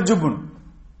 வல் ஜுபுன்.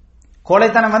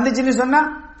 கோழைத்தனம் வந்துச்சுன்னு சொன்னா,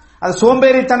 அது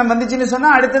சோம்பேறித்தனம் வந்துச்சுன்னு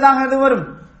சொன்னா அடுத்ததாக அது வரும்,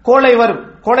 கோழை வரும்,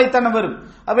 கோழைத்தனம் வரும்.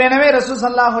 அப்ப எனவே ரசூல்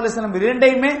ஸல்லல்லாஹு அலைஹி வஸல்லம்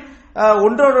இரண்டையுமே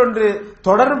ஒன்றோடொன்று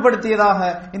தொடர்புபடுத்தியதாக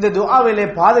இந்த துஆவிலே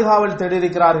பாதுகாவல்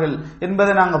தேடியிருக்கிறார்கள்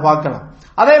என்பதை நாங்க பார்க்கலாம்.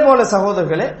 அதே போல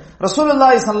சகோதரர்களே,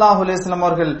 ரசூலுல்லாஹி ஸல்லல்லாஹு அலைஹி வஸல்லம்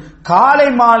அவர்கள் காலை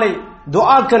மாலை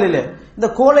துஆக்களிலே இந்த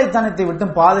கோழைத்தனத்தை விட்டு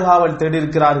பாதுகாவல்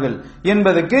தேடியிருக்கிறார்கள்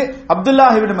என்பதற்கு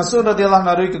அப்துல்லாஹ் இப்னு மஸ்ஊத் ரலியல்லாஹு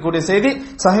அன்ஹு அறிவிக்கக்கூடிய செய்தி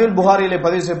சஹீஹ் புகாரியிலே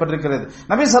பதிவு செய்யப்பட்டிருக்கிறது.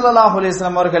 நபி ஸல்லல்லாஹு அலைஹி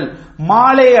வஸல்லம் அவர்கள்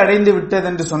மாலை அடைந்து விட்டது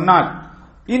என்று சொன்னால்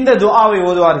இந்த துஆவை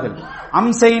ஓதுவார்கள்.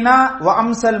 அம்சைனா வ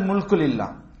அம்சல் முல்கு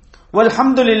லில்லாஹ்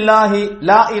வல்ஹம்துலில்லாஹி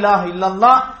லா இலாஹ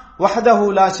இல்லல்லாஹ் வஹ்தஹு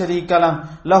லா ஷரீக லஹு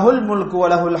லஹுல் முல்கு வ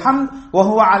லஹுல் ஹம்த் வ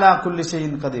ஹுவ அலா குல்லி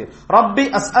ஷைஇன் கதீர். ரப்பி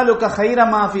அஸ்அலுக கைர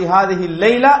மா ஃபீ ஹாதிஹில்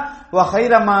லைலா வ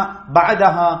கைர மா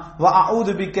பஅதஹா வ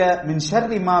அஊது பிக மின்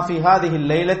ஷர்ரி மா ஃபீ ஹாதிஹில்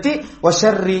லைலத்தி வ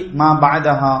ஷர்ரி மா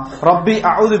பஅதஹா. ரப்பி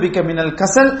அஊது பிக மினல்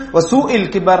கஸல் வ சூஇல்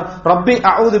கிபர். ரப்பி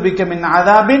அஊது பிக மின்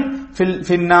அஸாபின்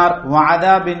ஃபின் நார் வ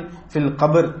அஸாபின் ஃபில்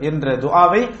கபர் என்ற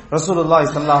துஆவை ரசூலுல்லாஹி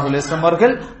ஸல்லல்லாஹு அலைஹி வஸல்லம்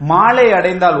அவர்கள் மாலை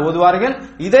அடைந்தால் ஓதுவார்கள்.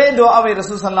 இதே துஆவை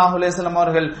ரசூல் ஸல்லல்லாஹு அலைஹி வஸல்லம்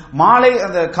அவர்கள் மாலை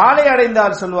அந்த காலை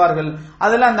அடைந்தால் சொல்வார்கள்.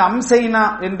 அதுல அந்த அம்சைனா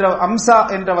என்ற அம்சா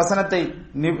என்ற வசனத்தை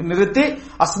நிறுத்தி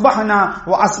அஸ்பஹனா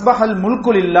வ அஸ்பஹல்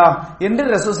முல்கு லில்லாஹ் என்று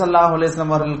ரசூல் ஸல்லல்லாஹு அலைஹி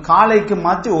வஸல்லம் அவர்கள் காலைக்கு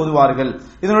மாற்றி ஓதுவார்கள்.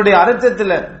 இதனுடைய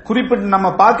அர்த்தத்துல குறிப்பிட்டு நம்ம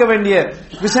பார்க்க வேண்டிய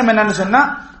விஷயம் என்னன்னு சொன்னா,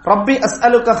 ரப்பி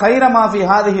அஸ்அலுக கைர மா ஃபீ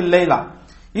ஹாதிஹில் லைலா,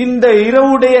 இந்த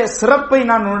இரவுடைய சிறப்பை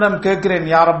நான் உன்னிடம் கேட்கிறேன்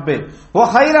யா ரப்பே. வ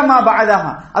கைர மா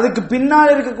பஅதஹா, அதுக்கு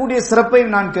பின்னால் இருக்கக்கூடிய சிறப்பை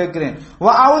நான் கேட்கிறேன். வ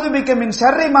அஊது பிக மின்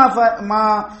ஷர்ரி மா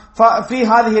ஃபீ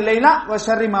ஹாதிஹி லைலா வ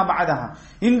ஷர்ரி மா பஅதஹா,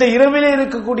 இந்த இரவிலே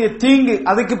இருக்கக்கூடிய தீங்கு,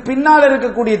 அதுக்கு பின்னால்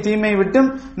இருக்கக்கூடிய தீமை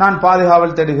விட்டும் நான்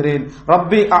பாதுகாவல் தேடுகிறேன்.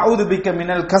 ரப்பி அஊது பிக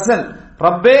மினல் கஸல்,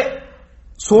 ரப்பே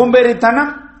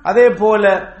சோம்பேறித்தனம் அதே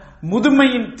போல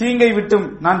முதுமையின் தீங்கை விட்டும்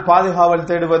நான் பாதுகாவல்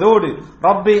தேடுவதோடு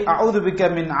ரப்பி அஊது பிக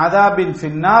மின் அஸாபின்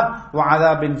ஃபின்னார் வ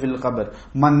அஸாபின் ஃபில் கபர்,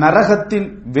 நரகத்தின்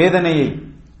வேதனையை,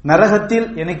 நரகத்தில்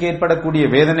எனக்கு ஏற்படக்கூடிய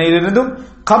வேதனையிலிருந்தும்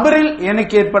கபரில்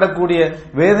எனக்கு ஏற்படக்கூடிய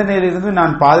வேதனையிலிருந்து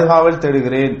நான் பாதுகாவல்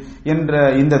தேடுகிறேன் என்ற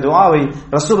இந்த துஆவை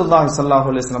ரசூலுல்லாஹி ஸல்லல்லாஹு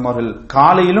அலைஹி வஸல்லம் அவர்கள்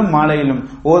காலையிலும் மாலையிலும்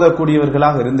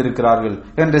ஓதக்கூடியவர்களாக இருந்திருக்கிறார்கள்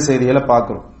என்ற செய்திகளை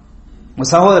பார்க்கிறோம்.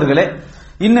 சகோதரர்களே,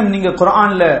 இன்னும் நீங்க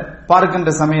குர்ஆன்ல பார்க்கின்ற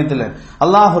சமயத்தில்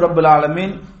அல்லாஹ் ரப்பல்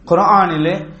ஆலமீன்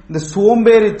குர்ஆனிலே இந்த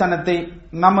சோம்பேறித்தனத்தை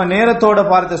நம்ம நேரத்தோட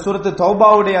பார்த்த சூரத்து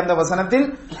தௌபாவுடைய அந்த வசனத்தில்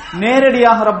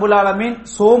நேரடியாக ரப்புல் ஆலமீன்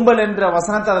சோம்பல் என்ற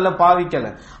வசனத்தை அதுல பாவிக்கல.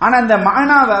 ஆனா இந்த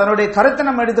மஅனாவை அதனுடைய கருத்தை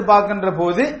நம்ம எடுத்து பார்க்கின்ற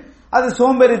போது அது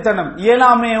சோம்பேறித்தனம்,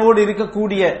 இயலாமையோடு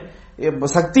இருக்கக்கூடிய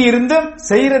சக்தி இருந்தும்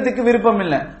செய்யறதுக்கு விருப்பம்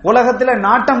இல்ல, உலகத்துல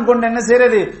நாட்டம் கொண்டு என்ன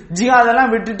செய்யறது,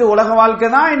 ஜிஹாதெல்லாம் விட்டுட்டு உலக வாழ்க்கை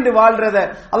தான் என்று வாழ்றத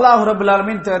அல்லாஹ் ரப்பல்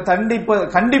ஆலமீன்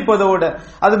கண்டிப்பதோடு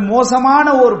அது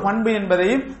மோசமான ஒரு பண்பு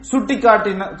என்பதையும் சுட்டி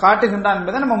காட்டுகின்றான்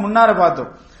என்பதை நம்ம முன்னார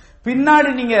பார்த்தோம். பின்னாடி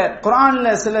நீங்க குர்ஆன்ல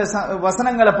சில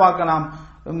வசனங்களை பார்க்கலாம்.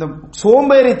 இந்த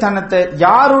சோம்பேறித்தனத்தை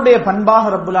யாருடைய பண்பாக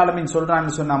ரப்பல் ஆலமீன்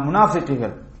சொல்றான்னு சொன்னா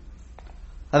முனாஃபிக்குகள்,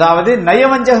 அதாவது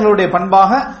நயவஞ்சகர்களுடைய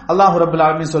பண்பாக அல்லாஹ் ரப்பல்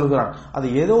ஆலமீன் சொல்கிறான். அது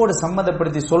ஏதோட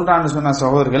சம்மதப்படுத்தி சொல்றான்னு சொன்ன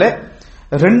சகோதரர்களே,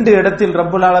 2 இடத்தில்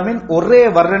ரப்பல் ஆலமீன் ஒரே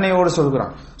வர்ணனையோடு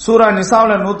சொல்கிறான். சூரா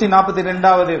நிசாவுல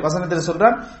 142வது வசனத்தில்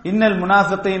சொல்றான், இன்னல்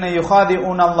முனாஃபிகீன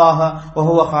யுகாதிஊன அல்லாஹ வ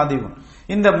ஹுவ காதிபுன்.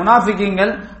 இந்த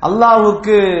முனாஃபிகீன்கள்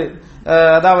அல்லாஹ்வுக்கு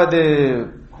அதாவது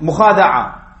முகாதா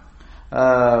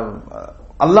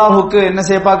அல்லாஹ்வுக்கு என்ன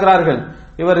செய்ய பார்க்கிறார்கள்,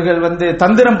 இவர்கள்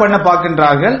தந்திரம் பண்ண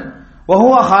பார்க்கின்றார்கள்.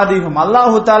 வஹுவ ஹாதிஹும்,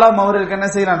 அல்லாஹு தஆலா அவர்களுக்கு என்ன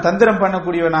செய்யறான், தந்திரம்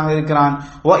பண்ணக்கூடியவனாக இருக்கிறான்.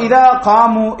 வ இதா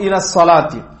காமு இல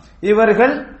ஸலாத்தி,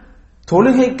 இவர்கள்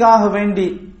தொழுகைக்காக வேண்டி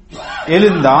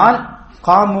எழுந்தால்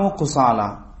காமு குசாலா,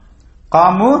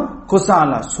 காமு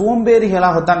குசாலா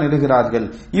சோம்பேறிகளாகத்தான் எழுகிறார்கள்.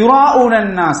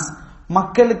 யுராஊனன் நாஸ்,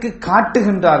 மக்களுக்கு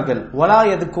காட்டுகின்றார்கள். வலா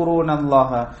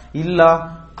யذ்குரூனல்லாஹ இல்லா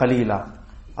கலீலா,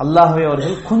 அல்லாஹ்வை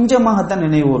அவர்கள் கொஞ்சமாகத்தான்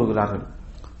நினைவு கூறுகிறார்கள்.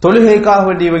 தொழுகைக்காக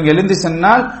வேண்டி இவங்க எழுந்து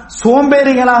சென்றால்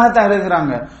சோம்பேறிகளாகத்தான்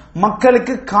இருக்கிறாங்க,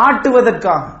 மக்களுக்கு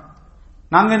காட்டுவதற்காக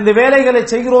நாங்க இந்த வேலைகளை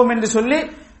செய்கிறோம் என்று சொல்லி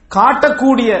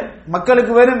காட்டக்கூடிய,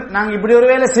 மக்களுக்கு வெறும் நாங்க இப்படி ஒரு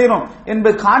வேலை செய்யறோம்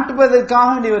என்பது காட்டுவதற்காக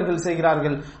இவர்கள்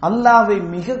செய்கிறார்கள். அல்லாஹ்வை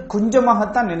மிக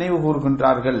கொஞ்சமாகத்தான் நினைவு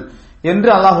கூறுகின்றார்கள் என்று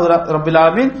அல்லாஹ் ரப்பல்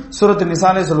ஆலமீன் சூரத்து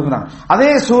நிசாலே சொல்கிறான்.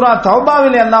 அதே சூரா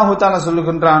தௌபாவிலே அல்லாஹ் தஆலா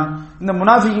சொல்லுகின்றான், இந்த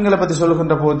முனாஃபிகீன்களை பத்தி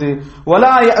சொல்லுகின்ற போது,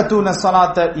 வலா யஅதூன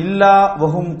ஸலாத்த இல்லா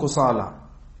வஹும் குஸாலா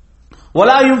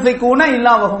வலா யுன்ஃபிகூன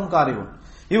இல்லா வஹும் காரிஹூன்,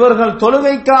 இவர்கள்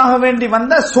தொழுகைக்காக வேண்டி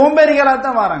வந்த சோம்பேறிகளா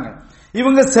தான் வராங்க.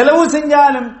 இவங்க செலவு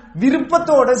செஞ்சாலும்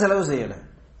விருப்பத்தோட செலவு செய்யல,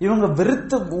 இவங்க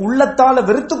உள்ளத்தால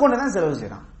வெறுத்து கொண்டுதான் செலவு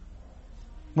செய்யறான்.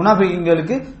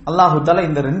 முனாஃபிகீன்களுக்கு அல்லாஹ் தஆலா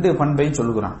இந்த 2 பண்பை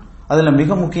சொல்கிறான். அதுல மிக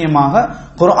முக்கியமாக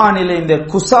குர்ஆனிலே இந்த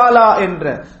குசாலா என்ற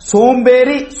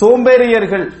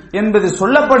சோம்பேறியர்கள் என்பது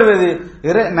சொல்லப்படுவது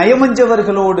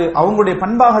நயமஞ்சவர்களோடு அவங்களுடைய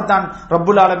பண்பாகத்தான்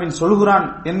ரப்புல் ஆலமீன் சொல்கிறான்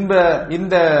என்ப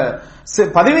இந்த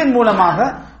பதிவின் மூலமாக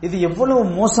இது எவ்வளவு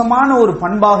மோசமான ஒரு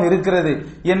பண்பாக இருக்கிறது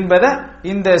என்பதை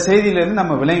இந்த செய்தியிலிருந்து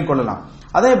நம்ம விளங்கிக் கொள்ளலாம்.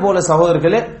 அதே போல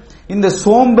சகோதரர்களே, இந்த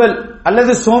சோம்பல்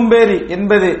அல்லது சோம்பேறி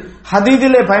என்பது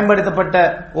ஹதீதிலே பயன்படுத்தப்பட்ட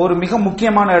ஒரு மிக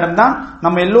முக்கியமான இடம்தான்.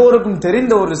 நம்ம எல்லோருக்கும்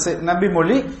தெரிந்த ஒரு நபி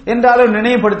மொழி என்றாலும்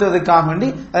நினைவுபடுத்துவதற்காக வேண்டி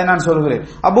அதை நான் சொல்கிறேன்.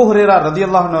 அபூ ஹுரைரா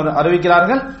ரலியல்லாஹு அன்ஹு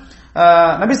அறிவிக்கிறார்கள்,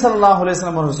 நபி ஸல்லல்லாஹு அலைஹி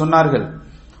வஸல்லம் அவர்கள் சொன்னார்கள்,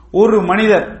 ஒரு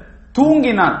மனிதர்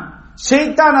தூங்கினால்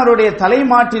ஷைத்தான் அவருடைய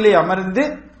தலைமாட்டிலே அமர்ந்து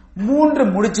 3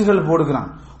 முடிச்சுகள் போடுகிறான்.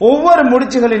 ஒவ்வொரு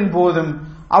முடிச்சுகளின் போதும்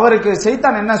அவருக்கு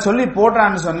ஷைத்தான் என்ன சொல்லி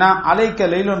போடுறான்னு சொன்னா, அலைக்க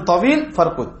லைலுன் தவீல்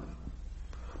ஃபர்குத்,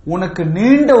 உனக்கு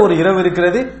நீண்ட ஒரு இரவு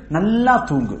இருக்கிறது, நல்லா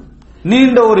தூங்கு,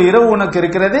 நீண்ட ஒரு இரவு உனக்கு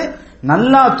இருக்கிறது,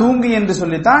 நல்லா தூங்கு என்று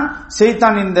சொல்லித்தான்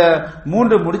ஷைத்தான் இந்த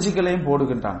 3 முடிச்சுகளையும்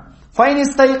போடுகின்றான்.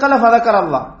 ஃபைனிஸ்தைகல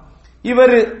ஃபதக்கரல்லாஹ்,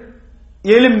 இவர்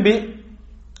எழும்பி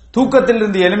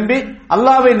தூக்கத்திலிருந்து எழும்பி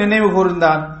அல்லாஹ்வை நினைவு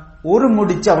கூர்ந்தார், ஒரு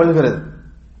முடிச்சு அவிழ்கிறது.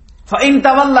 ஃபைன்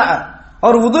தவல்லா,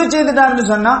 அவர் உது செய்துட்டார்னு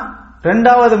சொன்னா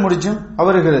 2வது முடிச்சும்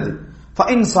அவருகிறது.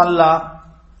 ஃபைன் ஸல்லா,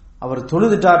 அவர்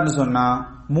தொழுதுட்டார்னு சொன்னா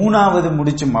 3வது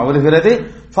முடிச்சும் அவருகிறது.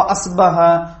 ஃபஅஸ்பஹ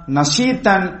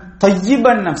நஷீதன்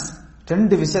தய்யிபன் நஃப்ஸ்,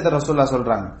 2 விஷயத்தை ரசூலுல்லாஹ்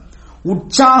சொல்றாங்க.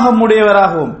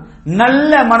 உற்சாகமுடையவராகவும்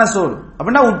நல்ல மனசோடு,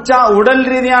 அப்படின்னா உடல்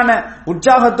ரீதியான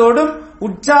உற்சாகத்தோடும்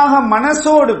உற்சாக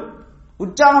மனசோடும்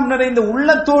உற்சாகம் நிறைந்த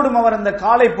உள்ளத்தோடும் அவர் அந்த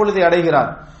காலை பொழுதை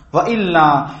அடைகிறார். வஇல்லா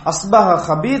அஸ்பஹ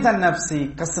கபீதன் நஃப்ஸி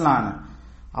கஸ்லான,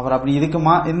 அவர் அப்படி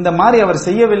இந்த மாதிரி அவர்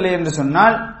செய்யவில்லை என்று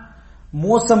சொன்னால்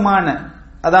மோசமான,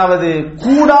 அதாவது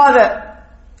கூடாத,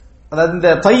 அதாவது இந்த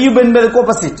தய்யிப் என்பதற்கு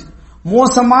ஆப்போசிட்,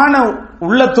 மோசமான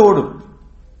உள்ளத்தோடு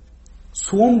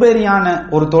சோம்பேறியான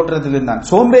ஒரு தோற்றத்தில் இருந்தான்.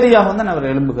 சோம்பேறியாக தான்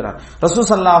அவர் எழும்புகிறார். ரசூல்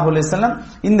ஸல்லல்லாஹு அலைஹி வஸல்லம்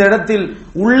இந்த இடத்தில்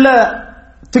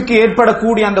உள்ளத்துக்கு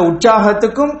ஏற்படக்கூடிய அந்த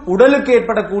உற்சாகத்துக்கும் உடலுக்கு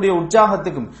ஏற்படக்கூடிய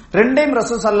உற்சாகத்துக்கும் 2டையும்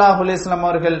ரசூல் ஸல்லல்லாஹு அலைஹி வஸல்லம்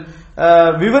அவர்கள்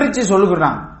விவரிச்சு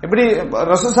சொல்கிறாங்க. எப்படி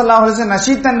ரசூல் ஸல்லல்லாஹு அலைஹி வஸல்லம்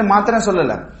நஷீதன் மாத்திரம்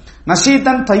சொல்லல,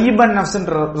 நஷீதன் தய்யிபன் நஃப்ஸ்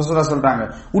என்று ரசூலுல்லாஹ் சொல்றாங்க.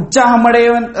 உற்சாகம்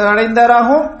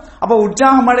அடைந்தவராகவும், அப்ப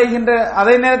உற்சாகம் அடைகின்ற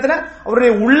அதே நேரத்தில்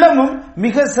அவருடைய உள்ளமும்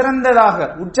மிக சிறந்ததாக,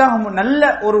 உற்சாகம் நல்ல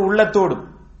ஒரு உள்ளத்தோடு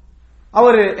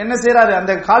அவர் என்ன செய்யறாரு,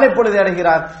 அந்த காலை பொழுதை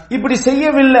அடைகிறார். இப்படி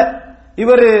செய்யவில்லை,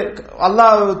 இவரு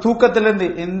அல்லாஹ் தூக்கத்திலிருந்து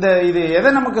இது எதை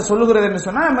நமக்கு சொல்லுகிறது என்று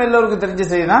சொன்னா நம்ம எல்லோருக்கும் தெரிஞ்ச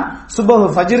செய்தி தான் சுபஹ்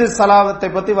ஃபஜ்ர் ஸலாவத்தை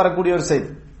பத்தி வரக்கூடிய ஒரு செய்தி.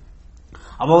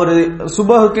 அப்ப ஒரு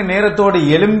சுபஹுக்கு நேரத்தோடு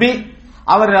எழும்பி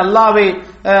அவர் அல்லாஹ்வை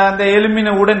அந்த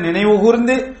எழும்பினவுடன் நினைவு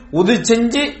கூர்ந்து உது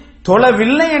செஞ்சு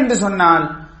தொழவில்லை என்று சொன்னால்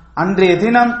அன்றைய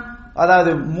தினம்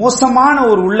அதாவது மோசமான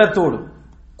ஒரு உள்ளத்தோடும்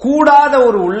கூடாத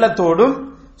ஒரு உள்ளத்தோடும்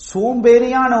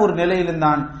சோம்பேறியான ஒரு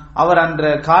நிலையில்தான் அவர்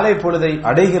அன்ற காலை பொழுதை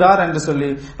அடைகிறார் என்று சொல்லி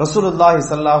ரசூலுல்லாஹி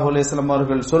ஸல்லல்லாஹு அலைஹி வஸல்லம்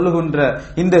அவர்கள் சொல்லுகின்ற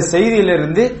இந்த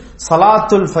செய்தியிலிருந்து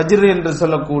ஸலாத்துல் ஃபஜ்ர் என்று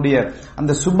சொல்லக்கூடிய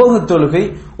அந்த சுபஹ் தொழுகை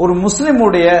ஒரு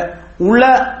முஸ்லிமுடைய உள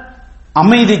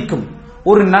அமைதிக்கும்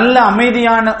ஒரு நல்ல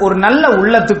அமைதியான ஒரு நல்ல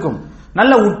உள்ளத்துக்கும்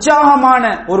நல்ல உற்சாகமான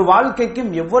ஒரு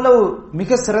வாழ்க்கைக்கும் எவ்வளவு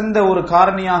மிக சிறந்த ஒரு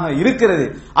காரணியாக இருக்கிறது.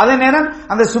 அதே நேரம்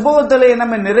அந்த சுபஹ் தொழுகையை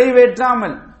நம்ம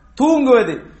நிறைவேற்றாமல்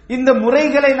தூங்குவது, இந்த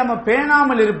முறைகளை நம்ம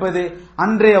பேணாமல் இருப்பது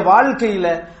அன்றைய வாழ்க்கையில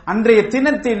அன்றைய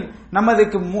தினத்தில்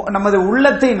நமது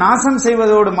உள்ளத்தை நாசம்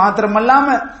செய்வதோடு மாத்திரமல்லாம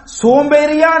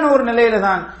சோம்பேறியான ஒரு நிலையில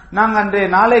தான் நாங்கள் அன்றைய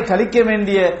நாளை கழிக்க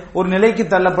வேண்டிய ஒரு நிலைக்கு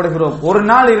தள்ளப்படுகிறோம். ஒரு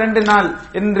நாள் 2 நாள்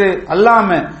என்று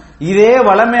அல்லாம இதே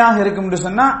வளமையாக இருக்கும் என்று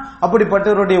சொன்னா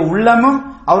அப்படிப்பட்டவருடைய உள்ளமும்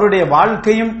அவருடைய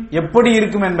வாழ்க்கையும் எப்படி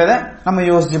இருக்கும் என்பதை நம்ம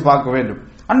யோசிச்சு பார்க்க வேண்டும்.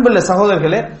 அன்புள்ள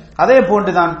சகோதரர்களே, அதே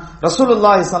போன்றுதான்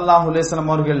ரசூலுல்லாஹி ஸல்லல்லாஹு அலைஹி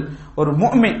வஸல்லம் அவர்கள் ஒரு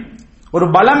முஃமின், ஒரு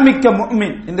பலம் மிக்க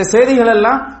முஃமின், இந்த செய்திகள்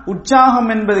எல்லாம் உற்சாகம்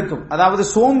என்பதற்கும் அதாவது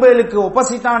சோம்பேலுக்கு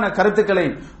ஒப்போசிட்டான கருத்துக்களை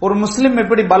ஒரு முஸ்லிம்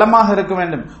எப்படி பலமாக இருக்க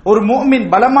வேண்டும், ஒரு முஃமின்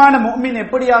பலமான முஃமின்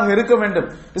எப்படியாக இருக்க வேண்டும்,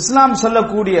 இஸ்லாம்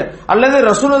சொல்லக்கூடிய அல்லது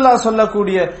ரசூலுல்லாஹ்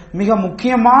சொல்லக்கூடிய மிக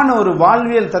முக்கியமான ஒரு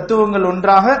வாழ்வியல் தத்துவங்கள்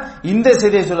ஒன்றாக இந்த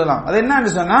செய்தியை சொல்லலாம். அது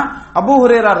என்னன்னு சொன்னா அபூ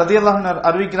ஹுரைரா ரலியல்லாஹு அன்ஹு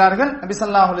அறிவிக்கிறார்கள், நபி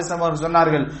ஸல்லல்லாஹு அலைஹி வஸல்லம் அவர்கள்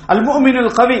சொன்னார்கள், அல்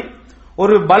முஃமினுல் கவி,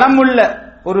 ஒரு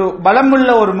பலமுள்ள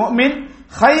ஒரு முஃமின்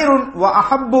ஹைருன் வ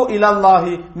அஹப்பு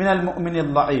இலல்லாஹி மினல்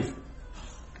முஃமினில் ضعيف.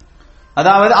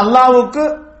 அதாவது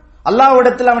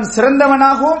அல்லாஹ்விடத்தில் அவன்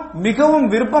சிறந்தவனாகவும் மிகவும்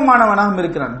விருப்பமானவனாகவும்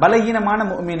இருக்கிறான் பலகீனமான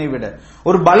முஃமினை விட.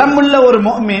 ஒரு பலமுள்ள ஒரு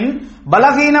முஃமின்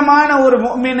பலகீனமான ஒரு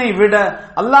முஃமினை விட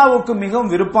அல்லாஹ்வுக்கு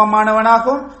மிகவும்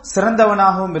விருப்பமானவனாகவும்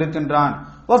சிறந்தவனாகவும் இருக்கின்றான்.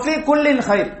 வஃபி குல்லின்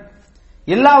ஹைர்,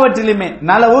 எல்லாவற்றிலுமே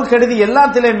நலவு கெடுதி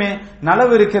எல்லாத்திலுமே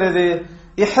நலவு இருக்கிறது.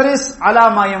 இஹ்ரிஸ் அலா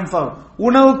மா யன்ஃபு,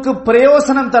 உனக்கு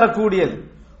பிரயோசனம் தரக்கூடியது,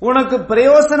 உனக்கு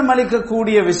பிரயோசனம்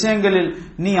அளிக்கக்கூடிய விஷயங்களில்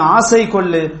நீ ஆசை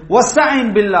கொள்ளு.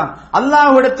 வஸ்தஈன் பில்லாஹ்,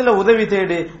 அல்லாஹ்விடத்தில் உதவி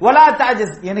தேடு. வலா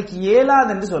தஅஜஸ், எனக்கு இயலாது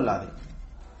என்று சொல்லாதே,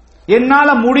 என்னால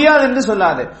முடியாது என்று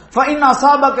சொல்லாதே. ஃபஇன்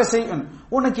அஸாபக ஷைஉன்,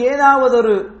 உனக்கு ஏதாவது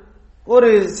ஒரு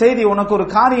செய்தி, உனக்கு ஒரு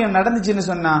காரியம் நடந்துச்சுன்னு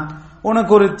சொன்னா,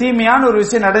 உனக்கு ஒரு தீமையான ஒரு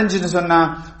விஷயம் நடந்துச்சுன்னு சொன்னா,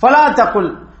 ஃபலா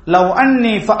தகுல் லவ்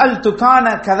அன்னி ஃபஅல்து கான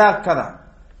கதா கதா,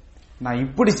 நான்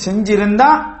இப்படி செஞ்சிருந்தா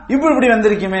இப்படி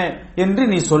வந்திருக்குமே என்று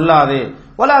நீ சொல்லாதே.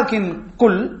 வலாக்கின்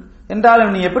குல்,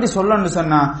 என்றாலும் நீ எப்படி சொல்லணும்னு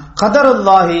சொன்னா,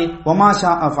 கதருல்லாஹி வமா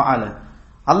ஷாஅ ஃபஅல,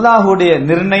 அல்லாஹ்வுடைய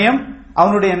நிர்ணயம்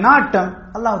அவனுடைய நாட்டம்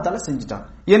அல்லாஹ் தஆலா செஞ்சிட்டான்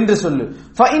என்று சொல்லு.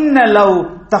 ஃபஇன்ன லவ்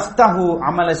தஃப்தஹு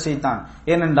அமல ஷைத்தான்,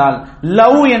 ஏனென்றால்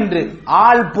லவ் என்று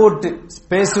ஆள் போட்டு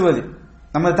பேசுவது,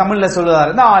 நம்ம தமிழ்ல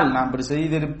சொல்வதால் இந்த ஆள் நான் இப்படி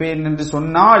செய்திருப்பேன் என்று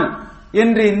சொன்னால்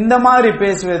என்று இந்த மாதிரி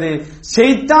பேசுவது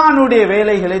ஷைத்தானுடைய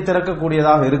வேலைகளை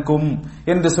திறக்கக்கூடியதாக இருக்கும்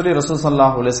என்று சொல்லி ரசூல்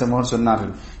ஸல்லல்லாஹு அலைஹி வஸல்லம்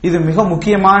சொன்னார்கள். இது மிக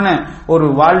முக்கியமான ஒரு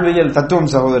வாழ்வியல்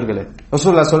தத்துவம் சகோதரர்களே.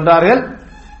 ரசூலுல்லாஹ் சொல்றார்கள்,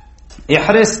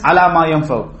 இஹ்ரிஸ் அலா மா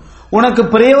யன்ஃபு, உனக்கு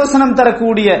பிரயோசனம்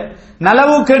தரக்கூடிய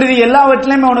நலவு கெடுதி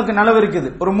எல்லாவற்றிலுமே உனக்கு நலவு இருக்குது.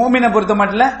 ஒரு மூமினை பொறுத்த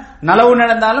மட்டும் நலவு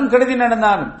நடந்தாலும் கெடுதி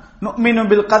நடந்தாலும் நுமினு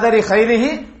பில் கதரி கைரிஹி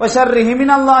வ ஷர்ரிஹி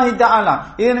மினல்லாஹி தஆலா,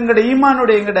 இது எங்களுடைய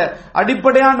ஈமானுடைய எங்களுடைய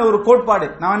அடிப்படையான ஒரு கோட்பாடு,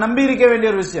 நான் நம்பி இருக்க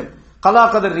வேண்டிய ஒரு விஷயம். கலா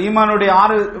கதர் ஈமானுடைய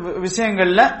 6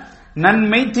 விஷயங்கள்ல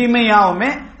நன்மை தீமையாவுமே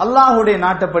அல்லாஹ்வுடைய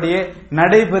நாட்டப்படியே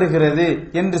நடைபெறுகிறது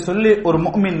என்று சொல்லி ஒரு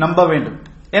முஃமின் நம்ப வேண்டும்.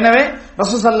 எனவே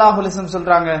ரசூல் ஸல்லல்லாஹு அலைஹி வஸல்லம்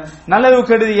சொல்றாங்க, நலவு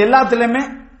கெடுதி எல்லாத்திலுமே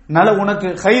உனக்கு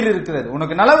கயிறு இருக்கிறது,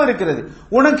 உனக்கு நலவு இருக்கிறது.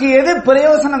 உனக்கு எது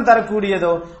பிரயோசனம்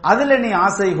தரக்கூடியதோ அதுல நீ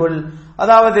ஆசை கொள்.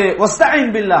 அதாவது வஸ்தஈன்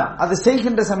பில்லாஹ், அது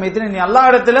செய்கின்ற சமயத்தில் நீ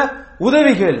அல்லாஹ்விடத்துல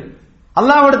உதவி கேளு,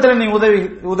 அல்லாஹ்விடத்துல நீ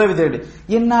உதவி தேடு.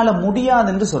 என்னால முடியாது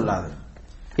என்று சொல்லாது,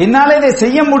 என்னால இதை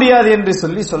செய்ய முடியாது என்று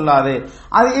சொல்லாதே.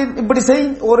 அது இப்படி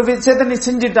ஒரு விஷயத்தை நீ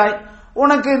செஞ்சிட்டாய்,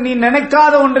 உனக்கு நீ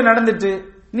நினைக்காத ஒன்று நடந்துட்டு,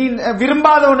 நீ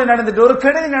விரும்பாத ஒன்று நடந்துட்டு, ஒரு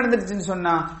கெடுதி நடந்துட்டுன்னு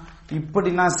சொன்னா, இப்படி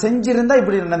நான் செஞ்சிருந்தா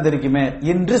இப்படி நடந்திருக்குமே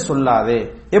என்று சொல்லாதே.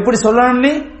 எப்படி சொல்லணும்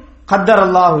நீ? கத்தர்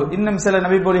அல்லாஹு, இன்னும் சில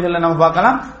நபி போலிகள்ல நம்ம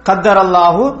பார்க்கலாம், கத்தர்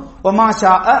அல்லாஹு வமா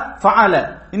ஷாஅ ஃபஅல.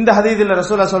 இந்த ஹதீஸ்ல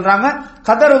ரசூலுல்லாஹ் சொல்றாங்க,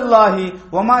 கதருல்லாஹி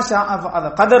வமா ஷாஅ ஃபஅல,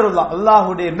 கதருல்லாஹ்,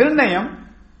 அல்லாஹ்வுடைய நிர்ணயம்,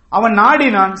 அவன்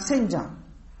நாடினான் செஞ்சான்.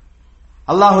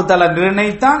 அல்லாஹு தஆலா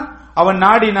நிர்ணயித்தான், அவன்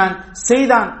நாடினான்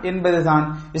செய்தான் என்பதுதான்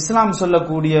இஸ்லாம்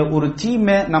சொல்லக்கூடிய ஒரு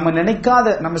தீமை. நம்ம நினைக்காத,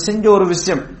 நம்ம செஞ்ச ஒரு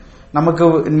விஷயம், நமக்கு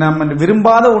நம்ம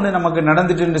விரும்பாத ஒண்ணு நமக்கு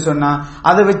நடந்துட்டு சொன்னா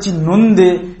அதை வச்சு நொந்து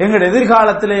எங்களோட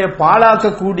எதிர்காலத்திலேயே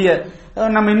பாழாக்கக்கூடிய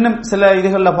நம்ம இன்னும் சில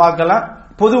இதுகள்ல பார்க்கலாம்.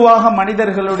 பொதுவாக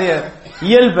மனிதர்களுடைய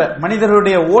இயல்ப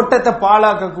மனிதர்களுடைய ஓட்டத்தை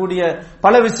பாழாக்கக்கூடிய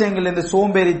பல விஷயங்கள் இந்த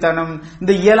சோம்பேறித்தனம்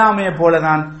இந்த இயலாமையை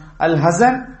போலதான். அல்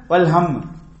ஹசன் வல் ஹம்,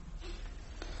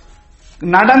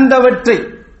 நடந்தவற்றை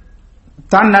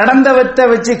தான் நடந்தவற்றை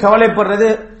வச்சு கவலைப்படுறது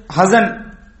ஹசன்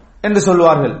என்று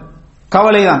சொல்வார்கள்.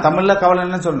 கவலை தான் தமிழ்ல கவலை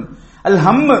சொல்லணும். அல்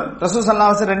ஹம் ரசூல்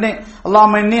ஸல்லல்லாஹு அலைஹி வஸல்லம்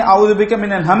அல்லாஹும்ம இன்னி அஊது பிக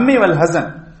மினல் ஹம்மி வல் ஹஸன்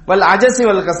வல் அஜஸி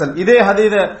வல் கஸல். இதே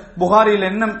ஹதீஸ புகாரியில்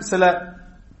இன்னும் சில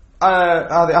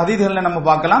ஹதீஸ்கள்ல நம்ம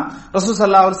பார்க்கலாம். ரசூல்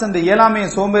ஸல்லல்லாஹு அலைஹி வஸல்லம் இந்த இயலாமை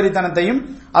சோம்பேறித்தனத்தையும்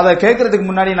அதை கேட்கறதுக்கு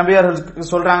முன்னாடி நபியார்கள்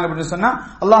சொல்றாங்க அப்படின்னு சொன்னா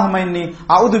அல்லாஹும்ம இன்னி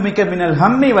அஊது பிக மினல்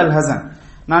ஹம்மி வல் ஹஸன்,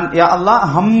 நான் யா அல்லாஹ்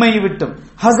ஹம்மை விட்டும்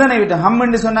ஹஸனை விட்டும். ஹம்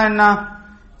என்று சொன்னா என்ன?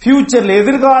 ஃபியூச்சர்ல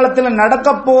எதிர்காலத்துல நடக்க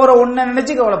போற ஒன்ன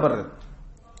நினைச்சு கவலைப்படுறது.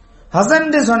 ஹசன்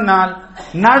சொன்னால்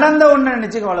நடந்த ஒண்ணு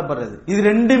நினைச்சு கவலைப்படுறது. இது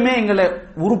ரெண்டுமே எங்களை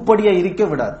உருப்படியா இருக்க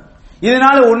விடாது.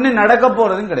 இதனால ஒண்ணு நடக்க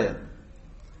போறதும் கிடையாது.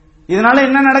 இதனால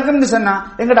என்ன நடக்கும்னு சொன்னா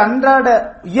எங்கட அன்றாட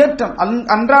இயற்றம்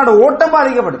அன்றாட ஓட்டம்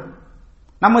பாதிக்கப்படும்.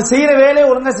 நம்ம செய்யற வேலையை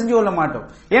ஒழுங்கா செஞ்சு கொள்ள மாட்டோம்.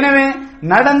 எனவே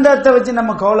நடந்ததை வச்சு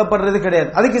நம்ம கவலைப்படுறது கிடையாது.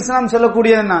 அதுக்கு இஸ்லாம்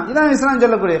சொல்லக்கூடியது என்ன? இதான் இஸ்லாம்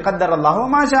சொல்லக்கூடிய கத்தர் அல்லாஹு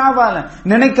மா ஷா ஃபஅல.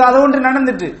 நினைக்காத ஒன்று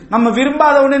நடந்துட்டு, நம்ம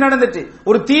விரும்பாத ஒன்று நடந்துட்டு,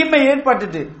 ஒரு தீமை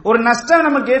ஏற்பட்டுட்டு, ஒரு நஷ்டம்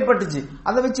நமக்கு ஏற்பட்டுச்சு,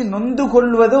 அதை வச்சு நொந்து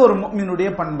கொள்வது ஒரு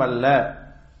முஃமினுடைய பண்பல்ல.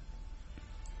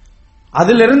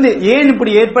 அதிலிருந்து ஏன்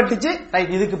இப்படி ஏற்பட்டுச்சு,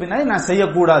 ரைட், இதுக்கு பின்னாடி நான்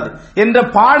செய்யக்கூடாது என்ற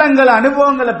பாடங்களை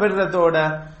அனுபவங்களை பெறுறதோட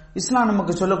இஸ்லாம்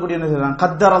நமக்கு சொல்லக்கூடிய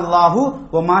கத்தர் அல்லாஹு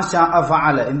வ மா ஷாஅ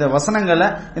ஃபஅல. இந்த வசனங்களை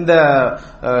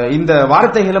இந்த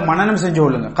வார்த்தைகளை மனனம் செஞ்சு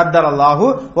கொள்ளுங்க. கத்தர் அல்லாஹு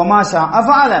வ மா ஷாஅ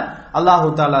ஃபஅல, அல்லாஹு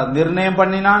தஆலா நிர்ணயம்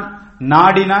பண்ணினான்,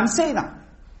 நாடினான், செய்தான்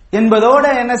என்பதோட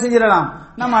என்ன செஞ்சிடலாம்,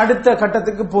 நம்ம அடுத்த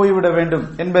கட்டத்துக்கு போய்விட வேண்டும்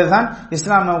என்பதுதான்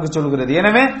இஸ்லாம் நமக்கு சொல்கிறது.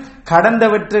 எனவே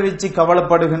கடந்தவற்றை வச்சு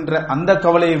கவலைப்படுகின்ற அந்த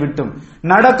கவலையை விட்டும்,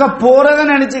 நடக்க போறதை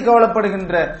நினைச்சு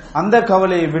கவலைப்படுகின்ற அந்த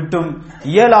கவலையை விட்டும்,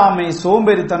 இயலாமை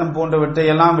சோம்பேறித்தனம் போன்றவற்றை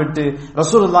எல்லாம் விட்டு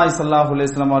ரசூலுல்லாஹி ஸல்லல்லாஹு அலைஹி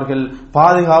வஸல்லம் அவர்கள்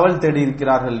பாதுகாவல் தேடி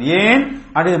இருக்கிறார்கள். ஏன்?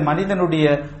 அது மனிதனுடைய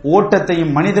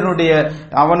ஓட்டத்தையும் மனிதனுடைய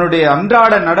அவனுடைய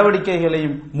அன்றாட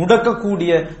நடவடிக்கைகளையும்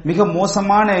முடக்கக்கூடிய மிக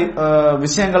மோசமான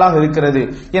விஷயங்களாக இருக்கிறது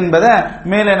என்பதை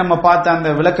மேலே நம்ம பார்த்த அந்த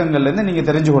விளக்கங்கள்ல இருந்து நீங்க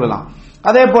தெரிஞ்சு கொள்ளலாம்.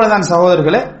 அதே போலதான்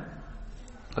சகோதரர்களே,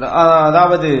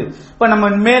 அதாவது இப்ப நம்ம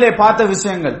மேலே பார்த்த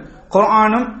விஷயங்கள்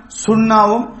குர்ஆனும்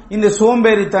சுன்னாவும் இந்த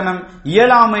சோம்பேறித்தனம்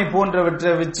இயலாமை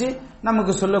போன்றவற்றை வச்சு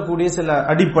நமக்கு சொல்லக்கூடிய சில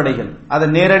அடிப்படைகள். அதை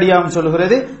நேரடியாகவும்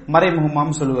சொல்லுகிறது,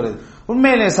 மறைமுகமாகவும் சொல்லுகிறது.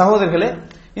 உண்மையிலே சகோதரர்களே,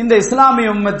 இந்த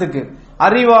இஸ்லாமிய உம்மத்துக்கு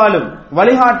அறிவாலும்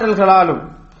வழிகாட்டல்களாலும்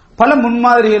பல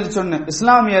முன்மாதிரிகள் சொன்ன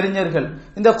இஸ்லாமிய அறிஞர்கள்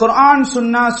இந்த குர்ஆன்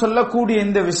சுன்னா சொல்லக்கூடிய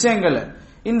இந்த விஷயங்களை,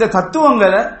 இந்த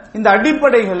தத்துவங்களை, இந்த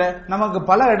அடிப்படைகளை நமக்கு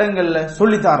பல இடங்கள்ல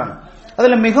சொல்லித்தாரணும்.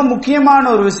 அதுல மிக முக்கியமான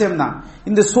ஒரு விஷயம் தான்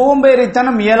இந்த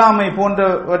சோம்பேறித்தனம் இயலாமை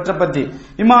போன்றவற்றை பற்றி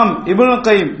இமாம் இப்னு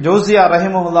கைம் ஜௌசியா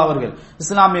ரஹிமஹுல்லாஹ் அவர்கள்,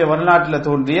 இஸ்லாமிய வரலாற்றில்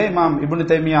தோன்றிய இமாம் இப்னு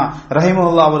தைமியா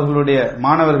ரஹிமஹுல்லாஹ் அவர்களுடைய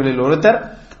மாணவர்களில் ஒருத்தர்,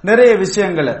 நிறைய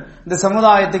விஷயங்களை இந்த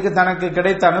சமுதாயத்துக்கு தனக்கு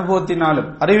கிடைத்த அனுபவத்தினாலும்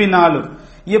அறிவினாலும்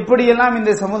எப்படியெல்லாம்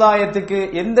இந்த சமுதாயத்துக்கு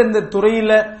எந்தெந்த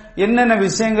துறையில என்னென்ன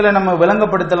விஷயங்களை நம்ம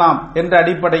விளங்கப்படுத்தலாம் என்ற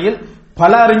அடிப்படையில்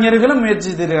பல அறிஞர்களும் முயற்சி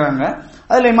செய்திருக்காங்க.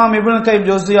 அதுல இமாம் இப்னு கைம்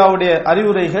ஜௌசியாவுடைய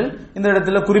அறிவுரைகள் இந்த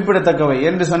இடத்துல குறிப்பிடத்தக்கவை.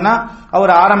 என்று சொன்னா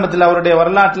அவர் ஆரம்பத்தில் அவருடைய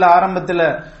வரலாற்றுல ஆரம்பத்தில்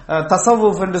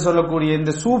தஸவ்வுஃப் என்று சொல்லக்கூடிய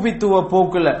இந்த சூஃபித்துவ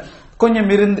போக்குல கொஞ்சம்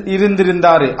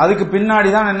இருந்திருந்தாரு. அதுக்கு பின்னாடி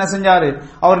தான் என்ன செஞ்சாரு,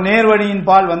 அவர் நேர்வழியின்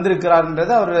பால்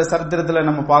வந்திருக்கிறார்ன்றதை அவருடைய சரித்திரத்துல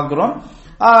நம்ம பார்க்கிறோம்.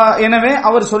 எனவே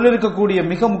அவர் சொல்லிருக்கக்கூடிய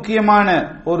மிக முக்கியமான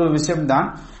ஒரு விஷயம் தான்,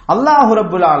 அல்லாஹு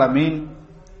ரப்புல் ஆலமீன்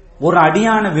ஒரு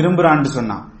அடியான விரும்புறான்னு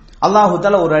சொன்னா, அல்லாஹு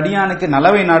தஆலா ஒரு அடியானுக்கு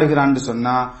நலவை நாடுகிறான்னு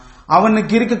சொன்னா,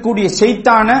 அவனுக்கு இருக்கக்கூடிய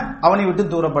ஷைத்தான அவனை விட்டு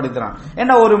தூரப்படுத்துறான்.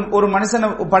 ஏன்னா ஒரு மனுஷனை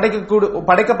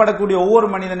படைக்கப்படக்கூடிய ஒவ்வொரு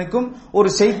மனிதனுக்கும் ஒரு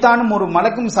ஷைத்தானும் ஒரு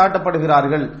மலக்கும்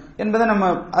சாட்டப்படுகிறார்கள் என்பதை நம்ம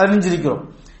அறிஞ்சிருக்கிறோம்.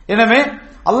 எனவே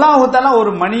அல்லாஹு தஆலா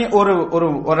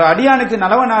ஒரு அடியானுக்கு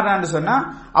நலவனாரான்னு சொன்னா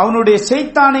அவனுடைய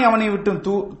ஷைத்தானை அவனை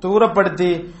விட்டு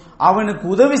தூரப்படுத்தி அவனுக்கு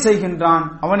உதவி செய்கின்றான்,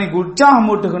 அவனுக்கு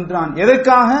உற்சாகம் ஊட்டுகின்றான்.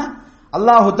 எதற்காக?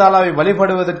 அல்லாஹு தஆலாவை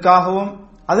வழிபடுவதற்காகவும்,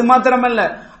 அது மாத்திரமல்ல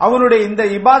அவனுடைய இந்த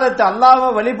இபாதத்தை அல்லாஹ்வை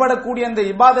வழிபடக்கூடிய அந்த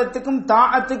இபாதத்துக்கும்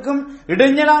தாஅத்துக்கும்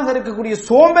இடைஞ்சலாக இருக்கக்கூடிய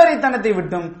சோம்பேறித்தனத்தை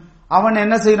விட்டும் அவன்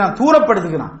என்ன செய்யறான்,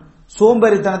 தூரப்படுத்துகிறான்.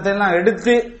 சோம்பேறித்தனத்தை எல்லாம்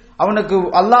எடுத்து அவனுக்கு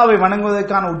அல்லாஹ்வை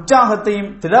வணங்குவதற்கான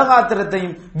உற்சாகத்தையும்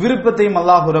திடகாத்திரத்தையும் விருப்பத்தையும்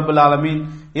அல்லாஹ் ரப்பல் ஆலமீன்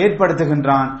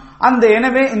ஏற்படுத்துகின்றான்.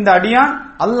 எனவே இந்த அடியான்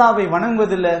அல்லாஹ்வை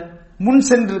வணங்குவதில்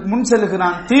முன்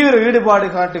செல்லுகிறான், தீவிர ஈடுபாடு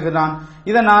காட்டுகிறான்.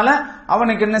 இதனால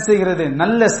அவனுக்கு என்ன செய்கிறது,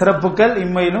 நல்ல சிறப்புகள்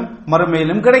இம்மையிலும்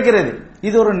மறுமையிலும் கிடைக்கிறது.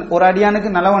 இது ஒரு அடியானுக்கு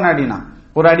நலவன் அடினான்.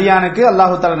 ஒரு அடியானுக்கு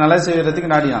அல்லாஹு தஆலா நல்லது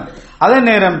செய்வதற்கு நாடினான். அதே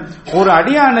நேரம் ஒரு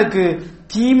அடியானுக்கு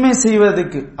தீமை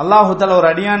செய்வதற்கு அல்லாஹு தஆலா ஒரு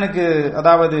அடியானுக்கு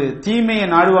அதாவது தீமையை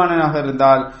நாடுவானாக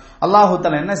இருந்தால் அல்லாஹு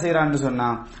தஆலா என்ன செய்யறான்னு சொன்னா,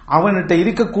 அவன்கிட்ட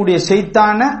இருக்கக்கூடிய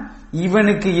ஷைத்தான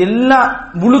இவனுக்கு எல்லா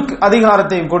முழு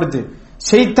அதிகாரத்தையும் கொடுத்து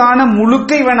ஷைத்தான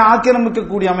முழுக்க இவன்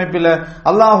ஆக்கிரமிக்கக்கூடிய அமைப்பில்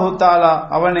அல்லாஹு தஆலா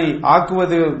அவனை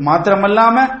ஆக்குவது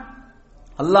மாத்திரமல்லாம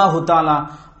அல்லாஹு தஆலா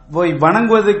போய்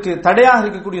வணங்குவதற்கு தடையாக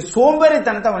இருக்கக்கூடிய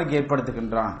சோம்பேறித்தனத்தை அவனுக்கு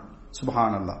ஏற்படுத்துகின்றான்.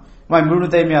 சுப்ஹானல்லாஹ். இப்னு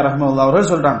தைமியா ரஹ்மத்துல்லாஹி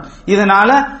அவர்கள் சொல்றாங்க, இதனால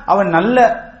அவன்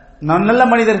நல்ல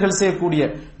மனிதர்கள் செய்யக்கூடிய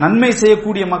நன்மை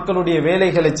செய்யக்கூடிய மக்களுடைய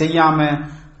வேலைகளை செய்யாம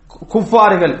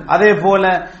குஃபார்கள் அதே போல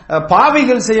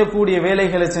பாவிகள் செய்யக்கூடிய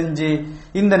வேலைகளை செஞ்சு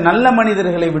இந்த நல்ல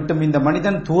மனிதர்களை விட்டும் இந்த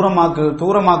மனிதன்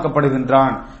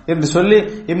தூரமாக்கப்படுகின்றான் என்று சொல்லி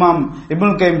இமாம்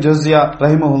இப்னு கைம் ஜௌசியா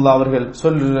ரஹிமஹுல்லாஹ் அவர்கள்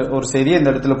சொல்ற ஒரு செய்தியை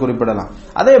இந்த இடத்துல குறிப்பிடலாம்.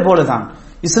 அதே போலதான்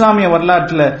இஸ்லாமிய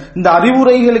வரலாற்றுல இந்த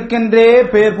அறிவுரைகளுக்கென்றே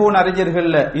பெயர் போன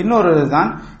அறிஞர்கள்ல இன்னொரு தான்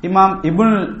இமாம்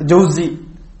இப்னுல் ஜௌசி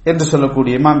என்று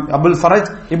சொல்லக்கூடிய இமாம் அபுல் ஃபரஜ்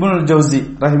இப்னுல் ஜௌசி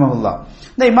ரஹிமஹுல்லாஹ்.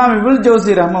 இந்த இமாம் இப்னுல்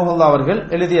ஜௌசி ரஹிமஹுல்லாஹ் அவர்கள்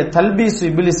எழுதிய தல்பீஸ்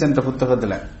இப்லிஸ் என்ற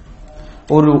புத்தகத்துல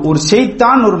ஒரு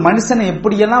ஷைத்தான் ஒரு மனுஷனை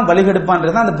எப்படியெல்லாம்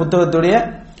வழிகெடுப்பான்றது அந்த புத்தகத்துடைய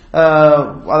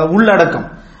உள்ளடக்கம்.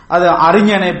 அது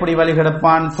அறிஞனை எப்படி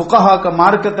வழிகெடுப்பான், ஃபுகஹாக்க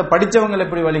மார்க்கத்தை படிச்சவங்களை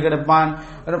எப்படி வழிகெடுப்பான்,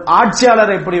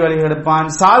 ஆட்சியாளரை எப்படி வழிகெடுப்பான்,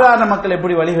 சாதாரண மக்கள்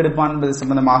எப்படி வழிகெடுப்பான் என்பது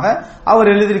சம்பந்தமாக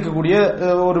அவர் எழுதியிருக்கக்கூடிய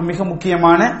ஒரு மிக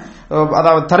முக்கியமான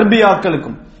அதாவது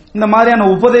தர்பியாக்களுக்கும் இந்த மாதிரியான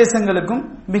உபதேசங்களுக்கும்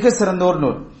மிக சிறந்த ஒரு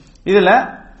நூல். இதுல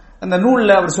இந்த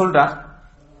நூல்ல அவர் சொல்றார்,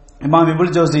 இமாம்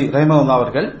இப்னுல் ஜௌசி ரஹிமஹுல்லாஹ்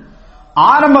அவர்கள்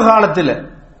ஆரம்ப காலத்தில்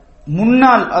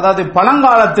முன்னால் அதாவது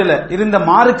பழங்காலத்தில் இருந்த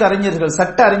மார்க்க அறிஞர்கள்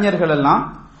சட்ட அறிஞர்கள் எல்லாம்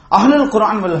அஹ்லுல்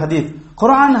குர்ஆன் வல் ஹதீஸ்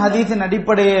குர்ஆன் ஹதீஸின்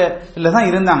அடிப்படையில தான்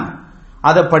இருந்தாங்க.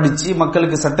 அதை படிச்சு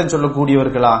மக்களுக்கு சட்டம்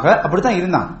சொல்லக்கூடியவர்களாக அப்படித்தான்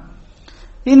இருந்தாங்க.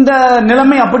 இந்த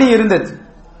நிலைமை அப்படி இருந்தது.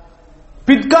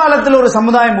 பிற்காலத்தில் ஒரு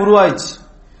சமுதாயம் உருவாயிச்சு.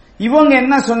 இவங்க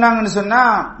என்ன சொன்னாங்கன்னு சொன்னா,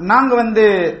 நாங்க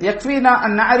யக்ஃபீனா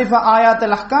அன் நஅரிஃப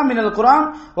ஆயாத்துல் அஹ்காம் மினல் குர்ஆன்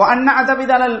வ அன்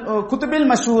நஅதபித அலல் குதுபில்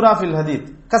மஷ்ஹூரா ஃபில் ஹதீஸ்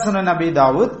கஸன நபி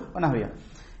தாவூத் வ நஹ்வியா.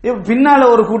 பின்னால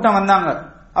ஒரு கூட்டம் வந்தாங்க.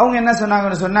 அவங்க என்ன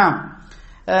சொன்னாங்கன்னு சொன்னா,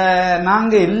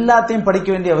 நாங்க எல்லாத்தையும் படிக்க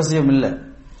வேண்டிய அவசியம் இல்லை,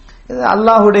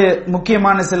 அல்லாஹ்வுடைய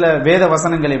முக்கியமான சில வேத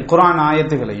வசனங்களையும் குர்ஆன்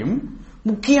ஆயத்துகளையும்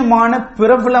முக்கியமான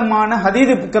பிரபலமான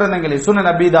ஹதீது கிரந்தங்களையும் சுனன்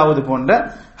நபி தாவூத் போன்ற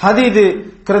ஹதீது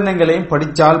கிரந்தங்களையும்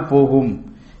படிச்சால் போகும்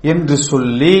என்று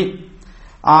சொல்லி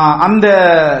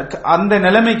அந்த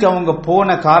நிலைமைக்கு அவங்க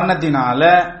போன காரணத்தினால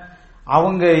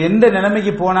அவங்க எந்த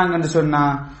நிலைமைக்கு போனாங்கன்னு சொன்னா,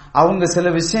 அவங்க சில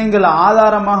விஷயங்கள்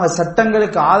ஆதாரமாக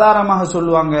சட்டங்களுக்கு ஆதாரமாக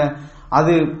சொல்லுவாங்க,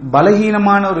 அது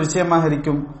பலகீனமான ஒரு விஷயமாக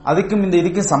இருக்கும், அதுக்கும்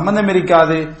இதுக்கும் சம்பந்தம்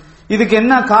இருக்காது. இதுக்கு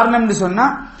என்ன காரணம்னு சொன்னா,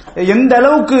 எந்த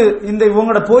அளவுக்கு இந்த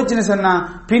இவங்களோட போச்சுன்னு சொன்னா,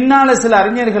 பின்னால சில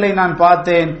அறிஞர்களை நான்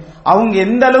பார்த்தேன், அவங்க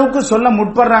எந்த அளவுக்கு சொல்ல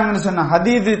முற்படுறாங்கன்னு சொன்னா,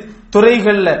 ஹதீஸ்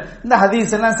துறைகள்ல இந்த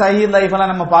ஹதீஸ் எல்லாம் சஹீஹ் லைஃப்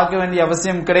எல்லாம் நம்ம பார்க்க வேண்டிய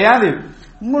அவசியம் கிடையாது.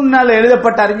 முன்னால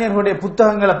எழுதப்பட்ட அறிஞர்களுடைய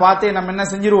புத்தகங்களை பார்த்தே நம்ம என்ன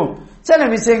செஞ்சிருவோம், சில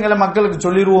விஷயங்களை மக்களுக்கு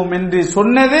சொல்லிடுவோம் என்று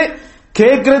சொன்னது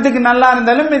கேட்கறதுக்கு நல்லா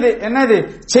இருந்தாலும் இது என்னது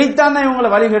ஷைத்தான் தான் இவங்களை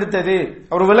வழிகெடுத்தது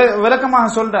அவர் விளக்கமாக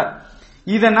சொல்றார்.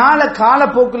 இதனால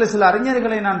காலப்போக்கில் சில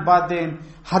அறிஞர்களை நான் பார்த்தேன்,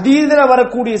 ஹதீஸ்ல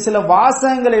வரக்கூடிய சில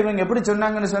வாசகங்களை இவங்க எப்படி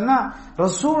சொன்னாங்கன்னு சொன்னா,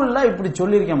 ரசூலுல்லாஹ் இப்படி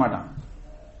சொல்லியிருக்க மாட்டான்,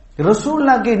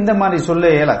 ரசூலுல்லாஹ்க்கு இந்த மாதிரி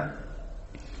சொல்ல இயலாது.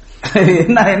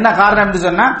 என்ன காரணம்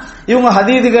சொன்னா, இவங்க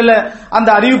ஹதீதுகளை அந்த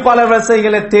அறிவிப்பாளர்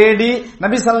வரிசைகளை தேடி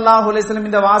நபி ஸல்லல்லாஹு அலைஹி வஸல்லம்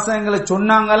இந்த வாசகங்களை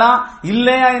சொன்னாங்களா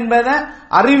இல்லையா என்பதை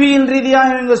அறிவியல்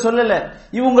ரீதியாக இவங்க சொல்லல.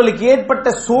 இவங்களுக்கு ஏற்பட்ட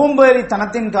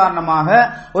சோம்பேறித்தனத்தின் காரணமாக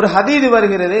ஒரு ஹதீது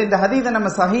வருகிறது, இந்த ஹதீதை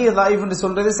நம்ம சஹீஹ் லைஃப் என்று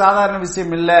சொல்றது சாதாரண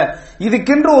விஷயம் இல்ல,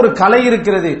 இதுக்கென்று ஒரு கலை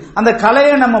இருக்கிறது, அந்த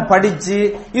கலையை நம்ம படிச்சு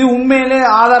இது உண்மையிலே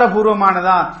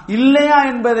ஆதாரபூர்வமானதா இல்லையா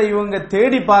என்பதை இவங்க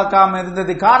தேடி பார்க்காம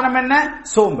இருந்தது காரணம் என்ன,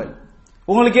 சோம்பல்.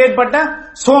 உங்களுக்கு ஏற்பட்ட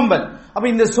சோம்பல். அப்ப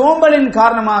இந்த சோம்பலின்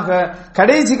காரணமாக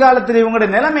கடைசி காலத்தில் இவங்களுடைய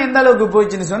நிலைமை எந்த அளவுக்கு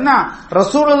போயிடுச்சுன்னு சொன்னா,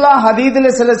 ரசூலுல்லாஹ்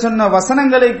ஹதீஸ்ல சில சொன்ன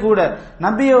வசனங்களை கூட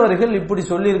நபி அவர்கள் இப்படி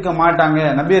சொல்லி இருக்க மாட்டாங்க,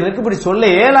 நபி அவர்களுக்கு இப்படி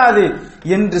சொல்ல இயலாது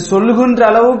என்று சொல்லுகின்ற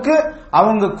அளவுக்கு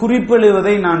அவங்க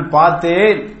குறிப்பெழுவதை நான்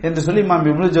பார்த்தேன் என்று சொல்லி இமாம்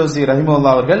இப்னு ஜௌசி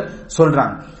ரஹிமஹுல்லாஹ் அவர்கள்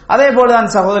சொல்றாங்க. அதே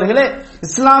போலதான் சகோதரர்களே,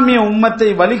 இஸ்லாமிய உம்மத்தை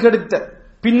வழிகெடுத்த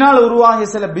பின்னால் உருவாகிய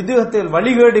சில பிதுஅத்துகள்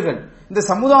வழிகேடுகள் இந்த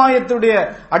சமுதாயத்துடைய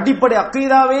அடிப்படை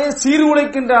அக்கீதாவே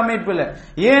சீர்குலைக்கின்ற அமைப்பில்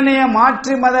ஏனைய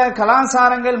மாற்று மத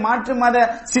கலாச்சாரங்கள் மாற்று மத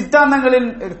சித்தாந்தங்களின்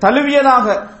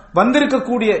தழுவியதாக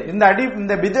வந்திருக்கக்கூடிய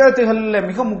இந்த பிதுஅத்துகளில்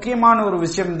மிக முக்கியமான ஒரு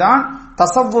விஷயம்தான்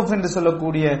தஸவ்வுஃப் என்று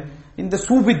சொல்லக்கூடிய இந்த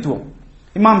சூஃபித்துவம்.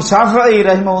 இமாம் ஷாஃபிஈ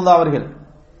ரஹிமஹுல்லாஹ் அவர்கள்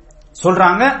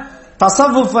சொல்றாங்க,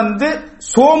 தஸவ்வுஃப்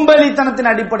சோம்பலித்தனத்தின்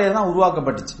அடிப்படையில் தான்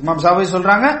உருவாக்கப்பட்டுச்சு. இமாம் ஷாஃபிஈ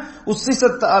சொல்றாங்க,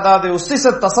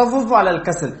 உஸ்ஸிஸத் தஸவ்வுஃப் அலல்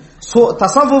கஸல்.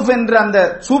 தஸவ்வுஃப் என்ற அந்த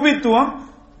சூபித்துவம்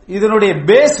இதனுடைய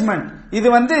பேஸ்மெண்ட்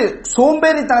இது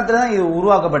சோம்பேறித்தனத்துல தான் இது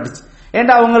உருவாக்கப்பட்டுச்சு.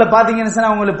 ஏண்டா அவங்கள பாத்தீங்கன்னு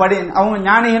அவங்க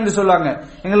ஞானி என்று சொல்லுவாங்க,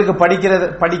 எங்களுக்கு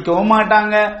படிக்கவும்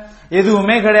மாட்டாங்க,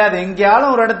 எதுவுமே கிடையாது,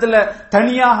 எங்கேயாலும் ஒரு இடத்துல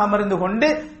தனியாக அமர்ந்து கொண்டு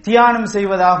தியானம்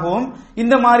செய்வதாகவும்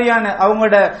இந்த மாதிரியான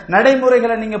அவங்களோட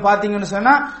நடைமுறைகளை நீங்க பாத்தீங்கன்னு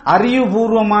சொன்னா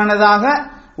அறிவுபூர்வமானதாக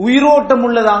உயிரோட்டம்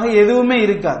உள்ளதாக எதுவுமே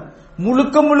இருக்காது.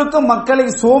 முழுக்க முழுக்க மக்களை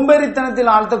சோம்பேறித்தனத்தில்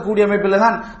ஆழ்த்தக்கூடிய அமைப்பில்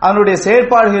தான் அதனுடைய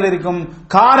செயற்பாடுகள் இருக்கும்.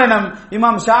 காரணம்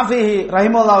இமாம் ஷாஃபிஈ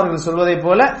ரஹிமஹுல்லாஹ் அவர்கள் சொல்வதை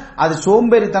போல அது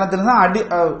சோம்பேறித்தனத்தில் தான்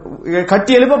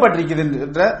கட்டி எழுப்பப்பட்டிருக்கிறது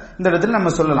இந்த இடத்துல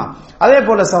நம்ம சொல்லலாம். அதே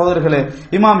போல சகோதரர்களே,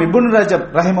 இமாம் இப்னு ரஜப்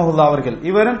ரஹிமஹுல்லாஹ் அவர்கள்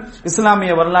இவரும்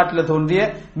இஸ்லாமிய வரலாற்றில் தோன்றிய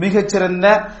மிகச்சிறந்த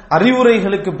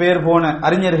அறிவுரைகளுக்கு பெயர் போன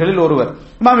அறிஞர்களில் ஒருவர்.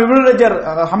 இமாம் இப்னு ரஜப்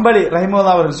ஹம்பலி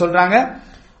ரஹிமஹுல்லாஹ் அவர்கள் சொல்றாங்க,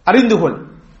 அறிந்துகொள்,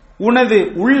 உனது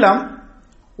உள்ளம்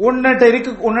உன்னிட்ட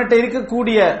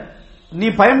இருக்கக்கூடிய நீ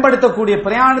பயன்படுத்தக்கூடிய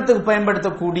பிரயாணத்துக்கு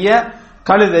பயன்படுத்தக்கூடிய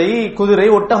கழுதை, குதிரை,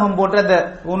 ஒட்டகம் போன்ற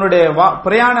உன்னுடைய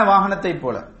பிரயாண வாகனத்தை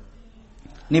போல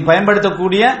நீ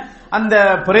பயன்படுத்தக்கூடிய அந்த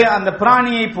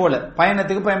பிராணியை போல,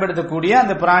 பயணத்துக்கு பயன்படுத்தக்கூடிய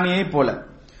அந்த பிராணியை போல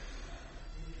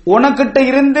உனக்கிட்ட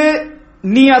இருந்து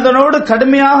நீ அதனோடு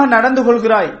கடுமையாக நடந்து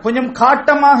கொள்கிறாய், கொஞ்சம்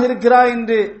காட்டமாக இருக்கிறாய்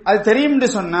என்று அது தெரியும் என்று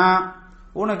சொன்னா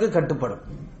உனக்கு கட்டுப்படும்.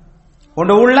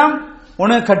 உன் உள்ளம்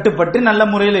உனக்கு கட்டுப்பட்டு நல்ல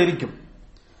முறையில் இருக்கும்.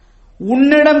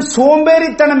 உன்னிடம்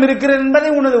சோம்பேறித்தனம் இருக்கிறது என்பதை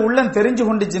உனது உள்ளம் தெரிஞ்சு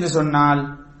கொண்டுச்சுன்னு சொன்னால்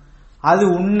அது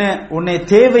உன்னை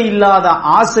தேவையில்லாத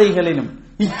ஆசைகளிலும்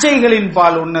இச்சைகளின்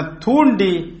பால் உன்னை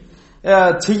தூண்டி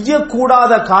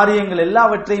செய்யக்கூடாத காரியங்கள்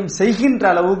எல்லாவற்றையும் செய்கின்ற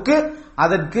அளவுக்கு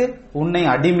அதற்கு உன்னை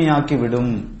அடிமையாக்கி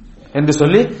விடும் என்று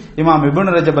சொல்லி இமாம்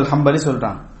இப்னு ரஜப் அல் ஹம்பலி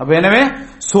சொல்றாங்க. அப்ப எனவே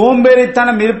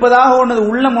சோம்பேறித்தனம் இருப்பதாக உனது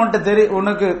உள்ளம்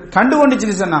உனக்கு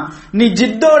கண்டுகொண்டுச்சு சொன்னா, நீ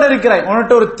ஜித்தோட இருக்கிறாய்,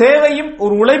 உன்கிட்ட ஒரு தேவையும்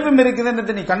ஒரு உழைப்பும்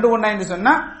இருக்குதுன்றது நீ கண்டுகொண்டாய் என்று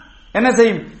சொன்னா என்ன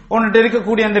செய்யும்? உன்கிட்ட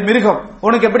இருக்கக்கூடிய அந்த மிருகம்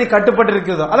உனக்கு எப்படி கட்டுப்பட்டு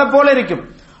இருக்குதோ அதை போல இருக்கும்.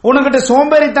 உனக்கிட்ட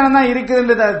சோம்பேறித்தனம் தான்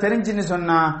இருக்குதுன்றது அது தெரிஞ்சுன்னு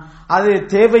சொன்னா அது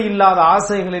தேவையில்லாத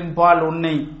ஆசைகளின் பால்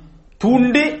உன்னை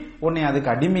தூண்டி உன்னை அதுக்கு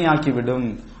அடிமையாக்கி விடும்.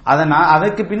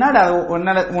 அதற்கு பின்னாடி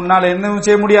உன்னால என்ன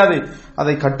செய்ய முடியாது,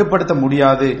 அதை கட்டுப்படுத்த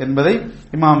முடியாது என்பதை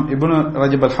இமாம் இப்னு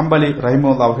ரஜப் அல் ஹம்பலி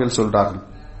ரஹிமஹுல்லாஹ் அவர்கள் சொல்றார்கள்.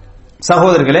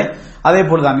 சகோதரர்களே, அதே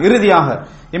போலதான் இறுதியாக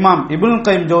இமாம் இப்னு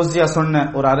கைம் ஜௌசியா சொன்ன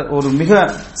ஒரு மிக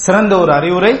சிறந்த ஒரு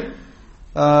அறிவுரை,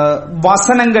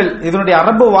 வசனங்கள் இதனுடைய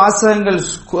அரபு வாசகங்கள்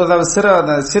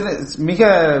மிக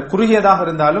குறுகியதாக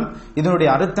இருந்தாலும் இதனுடைய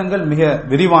அர்த்தங்கள் மிக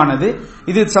விரிவானது.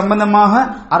 இது சம்பந்தமாக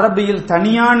அரபியில்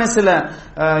தனியான சில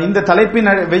இந்த தலைப்பின்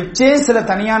வச்சே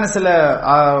தனியான சில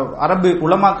அரபு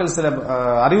உலமாக்கள் சில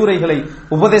அறிவுரைகளை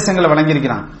உபதேசங்களை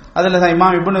வழங்கியிருக்கிறான். அதுல தான்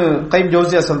இமாம் இப்னு கைம்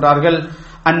ஜௌசியா சொல்றார்கள்,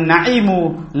 அந்நைமு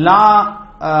லா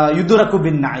யுதுரகு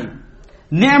பின் நைம்,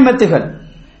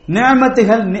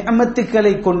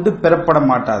 நிஅமத்துகளை கொண்டு பெறப்பட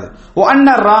மாட்டாது.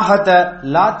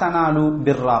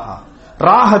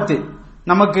 ராஹத்து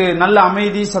நமக்கு நல்ல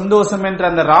அமைதி சந்தோஷம் என்ற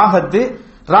அந்த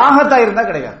ராஹத்தா இருந்தா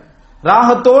கிடைக்காது.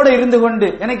 ராகத்தோட இருந்து கொண்டு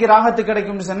எனக்கு ராகத்து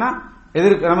கிடைக்கும் சொன்னா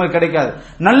நமக்கு கிடைக்காது.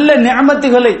 நல்ல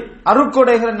நிஅமத்துகளை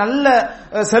அருட்கொடைகளை நல்ல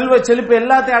செல்வ செழிப்பு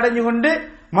எல்லாத்தையும் அடைஞ்சு கொண்டு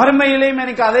மறுமையிலையும்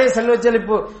எனக்கு அதே செல்வ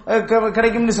செழிப்பு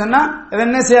கிடைக்கும்னு சொன்னா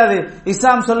என்ன செய்யாது,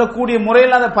 இஸ்லாம் சொல்லக்கூடிய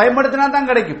முறையில் அதை பயன்படுத்தினா தான்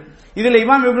கிடைக்கும். இதுல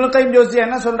இமாம் இப்னு கைம் ஜௌசியா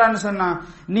என்ன சொல்றான்னு சொன்னா,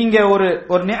 நீங்க ஒரு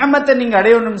நிஅமத்தை நீங்க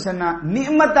அடையணும்னு சொன்னா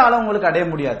நிஅமத்தால உங்களுக்கு அடைய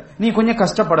முடியாது. நீ கொஞ்சம்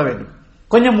கஷ்டப்பட வேண்டும்,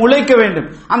 கொஞ்சம் உழைக்க வேண்டும்.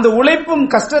 அந்த உழைப்பும்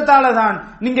கஷ்டத்தால தான்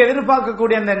நீங்க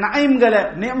எதிர்பார்க்கக்கூடிய அந்த நைம்களை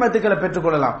நியமத்துக்களை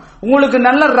பெற்றுக்கொள்ளலாம். உங்களுக்கு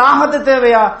நல்ல ராகத்து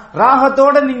தேவையா,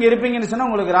 ராகத்தோட நீங்க இருப்பீங்கன்னு சொன்னா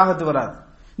உங்களுக்கு ராகத்து வராது.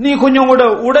 நீ கொஞ்சம்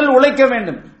உடல் உழைக்க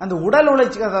வேண்டும். அந்த உடல்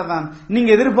உழைச்சதை தான் நீங்க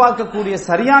எதிர்பார்க்கக்கூடிய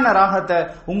சரியான ராகத்தை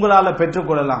உங்களால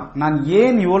பெற்றுக்கொள்ளலாம். நான்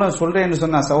ஏன் இவ்வளவு சொல்றேன்னு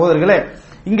சொன்னா சகோதரர்களே,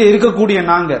 இங்க இருக்கக்கூடிய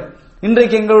நாங்க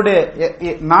இன்றைக்கு எங்களுடைய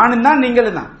நானும் தான்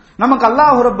நீங்களும் தான், நமக்கு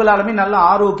அல்லாஹ் ரப்பல் ஆலமீன் நல்ல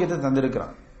ஆரோக்கியத்தை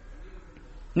தந்திருக்கிறான்.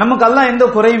 நமக்கு அல்லாஹ் எந்த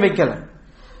குறையும் வைக்கல.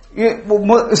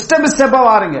 ஸ்டெப்பா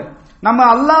வாருங்க, நம்ம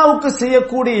அல்லாஹ்வுக்கு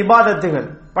செய்யக்கூடிய இபாதத்துகள்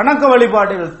வணக்க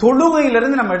வழிபாடுகள்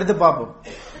தொழுகையிலிருந்து நம்ம எடுத்து பார்ப்போம்.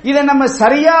 இதை நம்ம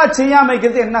சரியா செய்யாம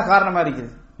இருக்கிறது என்ன காரணமா இருக்குது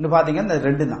பாத்தீங்கன்னா இந்த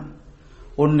ரெண்டு தான்.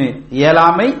 ஒன்னு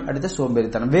இயலாமை, அடுத்த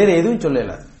சோம்பேறித்தனம். வேற எதுவும்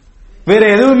சொல்லலாது, வேற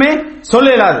எதுவுமே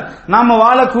சொல்லலாது. நாம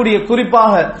வாழக்கூடிய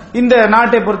குறிப்பாக இந்த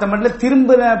நாட்டை பொறுத்த மட்டும்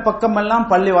திரும்பின பக்கமெல்லாம்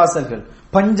பள்ளிவாசல்கள்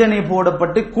பஞ்சனை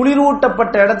போடப்பட்டு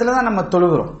குளிரூட்டப்பட்ட இடத்துலதான் நம்ம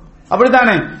தொழுகிறோம்.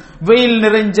 அப்படித்தானே? வெயில்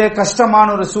நிறைஞ்ச கஷ்டமான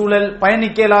ஒரு சூழல்,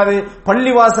 பயணிக்க இயலாது,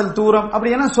 பள்ளிவாசல் தூரம்,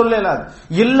 அப்படி என்ன சொல்லலாது.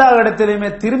 எல்லா இடத்திலுமே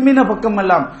திரும்பின பக்கம்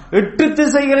எல்லாம் 8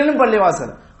 திசைகளிலும்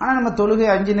பள்ளிவாசல். ஆனா நம்ம தொழுகை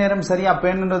 5 நேரம் சரியா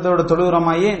பேணுன்றதோட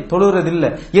தொழுகிறோமா? ஏன் தொழுகிறது இல்ல?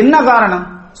 என்ன காரணம்?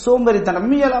 சோம்பேறித்தனம்,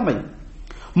 இயலாமை.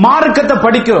 மார்க்கத்தை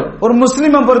படிக்கிறோம். ஒரு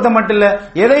முஸ்லிமை பொறுத்த மட்டும் இல்ல,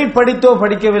 எதை படித்தோ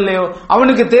படிக்கவில்லையோ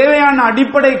அவனுக்கு தேவையான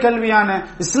அடிப்படை கல்வியான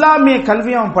இஸ்லாமிய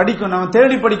கல்வியை அவன் படிக்கணும், அவன்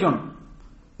தேடி படிக்கணும்.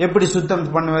 எப்படி சுத்தம்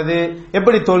பண்ணுவது,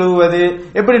 எப்படி தொழுவது,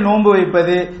 எப்படி நோன்பு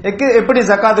வைப்பது, எப்படி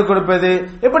ஜகாத்து கொடுப்பது,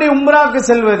 எப்படி உம்ராக்கு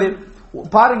செல்வது.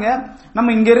 பாருங்க,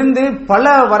 நம்ம இங்கிருந்து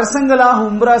பல வருஷங்களாக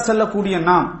உம்ரா செல்லக்கூடிய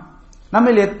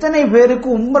நம்ம எத்தனை பேருக்கு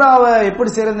உம்ராவை எப்படி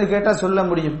செய்யறது கேட்டா சொல்ல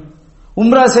முடியும்?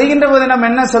 உம்ரா செய்கின்ற போது நம்ம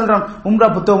என்ன சொல்றோம்? உம்ரா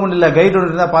புத்தகம் இல்ல, கைடு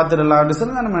இருந்தா பாத்துடலாம்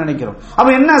சொல்லி நம்ம நினைக்கிறோம். அப்ப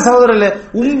என்ன சகோதரர்களே,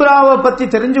 உம்ராவை பத்தி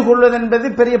தெரிஞ்சு கொள்வது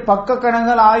என்பது பெரிய பக்க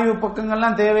கணக்குகள் ஆய்வு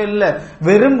பக்கங்கள்லாம் தேவையில்லை.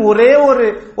 வெறும் ஒரே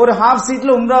ஒரு ஹாஃப்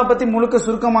சீட்ல உம்ராவை பத்தி முழுக்க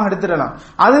சுருக்கமாக எடுத்துடலாம்.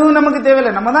 அதுவும் நமக்கு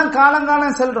தேவையில்லை. நம்ம தான்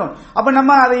காலங்காலம் செல்றோம். அப்ப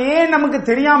நம்ம அதை ஏன் நமக்கு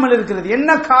தெரியாமல் இருக்கிறது?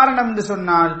 என்ன காரணம் என்று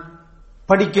சொன்னால்,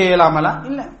 படிக்க இயலாமலா?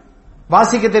 இல்ல.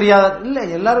 வாசிக்க தெரியாத? இல்ல,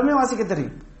 எல்லாருமே வாசிக்க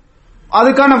தெரியும்.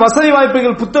 அதுக்கான வசதி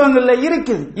வாய்ப்புகள் புத்தகங்கள்ல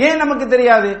இருக்குது. ஏன் நமக்கு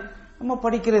தெரியாது? நம்ம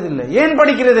படிக்கிறது இல்ல. ஏன்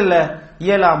படிக்கிறது இல்ல?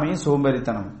 இயலாமையும்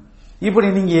சோம்பேறித்தனம். இப்படி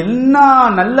நீங்க எல்லா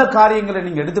நல்ல காரியங்களை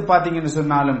நீங்க எடுத்து பாத்தீங்கன்னு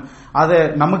சொன்னாலும் அத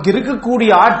நமக்கு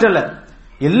இருக்கக்கூடிய ஆற்றலை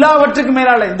எல்லாவற்றுக்கும்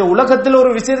மேலால இந்த உலகத்தில் ஒரு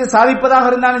விஷயத்தை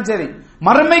சாதிப்பதாக இருந்தாலும் சரி,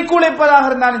 மறுமைக்கு உழைப்பதாக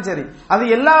இருந்தாலும் சரி, அது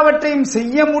எல்லாவற்றையும்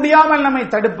செய்ய முடியாமல் நம்மை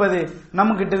தடுப்பது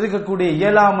நமக்கிட்ட இருக்கக்கூடிய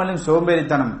இயலாமலும்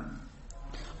சோம்பேறித்தனம்.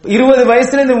 20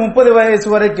 வயசுல இருந்து 30 வயசு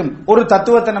வரைக்கும் ஒரு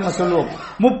தத்துவத்தை நம்ம சொல்லுவோம்.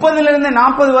 30ல இருந்து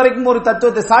 40 வரைக்கும் ஒரு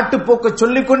தத்துவத்தை சாட்டு போக்க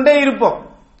சொல்லிக்கொண்டே இருப்போம்.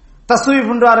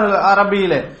 தஸ்வீப் என்றார்கள்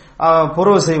அரபியில,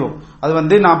 பொறவு செய்வோம்.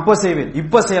 அது நான் அப்ப செய்வேன்,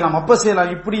 இப்ப செய்யலாம், அப்ப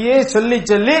செய்யலாம், இப்படியே சொல்லி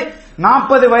சொல்லி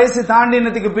 40 வயசு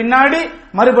தாண்டினதுக்கு பின்னாடி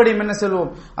மறுபடியும் என்ன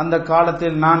சொல்லுவோம்? அந்த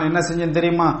காலத்தில் நான் என்ன செஞ்சேன்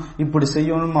தெரியுமா? இப்படி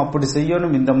செய்யணும், அப்படி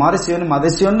செய்யணும், இந்த மாதிரி செய்யணும்,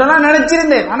 அதை செய்யணும் நான்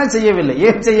நினைச்சிருந்தேன், ஆனா செய்யவில்லை.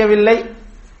 ஏன் செய்யவில்லை?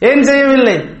 ஏன்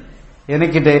செய்யவில்லை?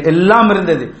 எனக்கிட்ட எல்லாம்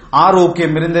இருந்தது.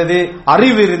 ஆரோக்கியம் இருந்தது,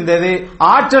 அறிவு இருந்தது,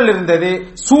 ஆற்றல் இருந்தது,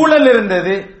 சூழல்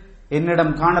இருந்தது.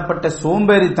 என்னிடம் காணப்பட்ட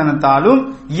சோம்பேறித்தனத்தாலும்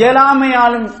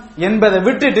இயலாமையாலும் என்பதை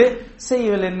விட்டுட்டு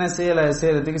செய்யவில்லை. என்ன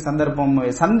செய்யறதுக்கு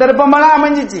சந்தர்ப்பமெல்லாம்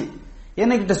அமைஞ்சிச்சு.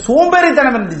 என்கிட்ட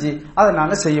சோம்பேறித்தனம் இருந்துச்சு,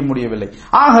 அதனால செய்ய முடியவில்லை.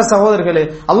 ஆக சகோதரர்களே,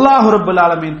 அல்லாஹ் ரப்பல்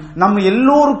ஆலமீன் நம்ம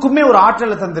எல்லோருக்குமே ஒரு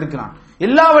ஆற்றலை தந்திருக்கிறான்.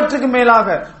 எல்லாவற்றுக்கும் மேலாக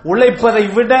உழைப்பதை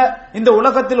விட, இந்த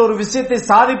உலகத்தில் ஒரு விஷயத்தை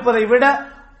சாதிப்பதை விட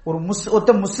ஒரு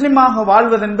முஸ்லிமாக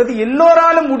வாழ்வது என்பது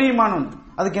எல்லோராலும் முடியுமான ஒன்று.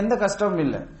 அதுக்கு எந்த கஷ்டமும்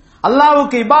இல்லை.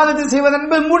 அல்லாஹ்வுக்கு இபாதத்து செய்வது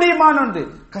என்பது முடியுமான ஒன்று,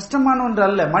 கஷ்டமான ஒன்று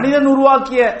அல்ல. மனிதன்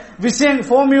உருவாக்கிய விஷயம்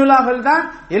ஃபார்முலாக்கள் தான்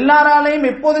எல்லாராலையும்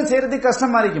எப்போதும் செய்யறதுக்கு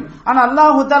கஷ்டமா இருக்கும். ஆனா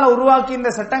அல்லாஹ் தஆலா உருவாக்கி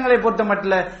இந்த சட்டங்களை பொறுத்த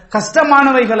மட்டும்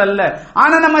கஷ்டமானவைகள் அல்ல.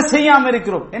 ஆனா நம்ம செய்யாம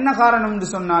இருக்கிறோம். என்ன காரணம் என்று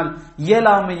சொன்னால்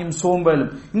இயலாமையும்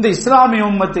சோம்பலும். இந்த இஸ்லாமிய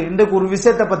உம்மத்து இன்றைக்கு ஒரு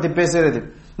விஷயத்தை பத்தி பேசுறது,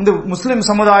 இந்த முஸ்லிம்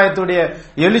சமுதாயத்துடைய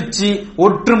எழுச்சி,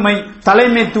 ஒற்றுமை,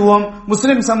 தலைமைத்துவம்,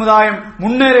 முஸ்லிம் சமுதாயம்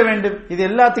முன்னேற வேண்டும், இது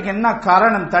எல்லாத்துக்கும் என்ன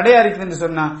காரணம் தடையா இருக்குது என்று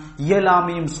சொன்னா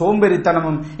இயலாமையும்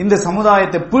சோம்பேறித்தனமும் இந்த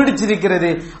சமுதாயத்தை பீடிச்சிருக்கிறது.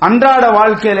 அன்றாட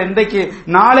வாழ்க்கையில இன்றைக்கு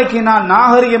நாளைக்கு நான்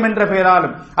நாகரிகம் என்ற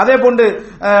பெயராலும், அதே போன்று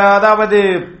அதாவது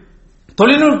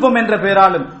தொழில்நுட்பம் என்ற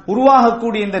பெயராலும்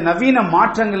உருவாகக்கூடிய இந்த நவீன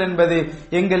மாற்றங்கள் என்பது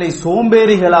எங்களை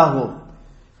சோம்பேறிகளாகவும்,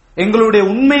 எங்களுடைய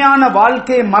உண்மையான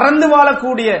வாழ்க்கையை மறந்து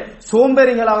வாழக்கூடிய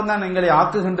சோம்பேறிகளாக தான் எங்களை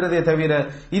ஆக்குகின்றதே தவிர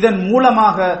இதன்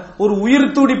மூலமாக ஒரு உயிர்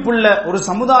துடிப்புள்ள ஒரு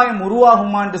சமுதாயம்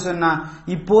உருவாகுமா என்று சொன்னா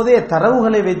இப்போதைய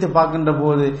தரவுகளை வைத்து பார்க்கின்ற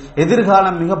போது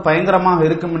எதிர்காலம் மிக பயங்கரமாக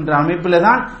இருக்கும் என்ற அமைப்பில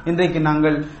தான் இன்றைக்கு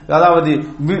நாங்கள்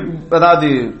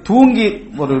அதாவது தூங்கி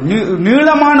ஒரு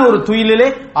நீளமான ஒரு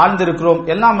துயிலிலே ஆழ்ந்திருக்கிறோம்.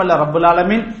 எல்லாம் வல்ல ரப்பல்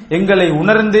ஆலமீன் எங்களை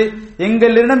உணர்ந்து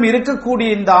எங்களிடம் இருக்கக்கூடிய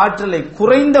இந்த ஆற்றலை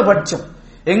குறைந்தபட்சம்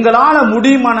எங்களால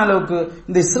முடியுமான அளவுக்கு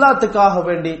இந்த இஸ்லாத்துக்காக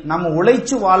வேண்டி நம்ம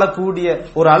உழைச்சு வாழக்கூடிய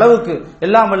ஒரு அளவுக்கு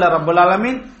எல்லாம் வல்ல ரப்பல்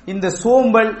ஆலமீன் இந்த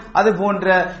சோம்பல், அது போன்ற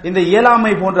இந்த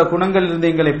இயலாமை போன்ற குணங்கள் இருந்து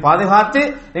எங்களை பாதுகாத்து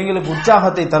எங்களுக்கு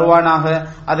உற்சாகத்தை தருவானாக.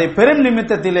 அதை பெரும்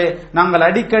நிமித்தத்திலே நாங்கள்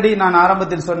அடிக்கடி நான்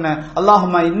ஆரம்பத்தில் சொன்ன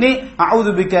அல்லாஹும்ம இன்னி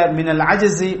அஊது பிக மினல்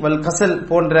அஜ்ஸி வல் கஸல்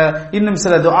போன்ற இன்னும்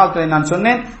சில துஆக்களை நான்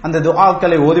சொன்னேன். அந்த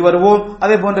துஆக்களை ஓதி வருவோம்.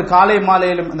 அதே போன்று காலை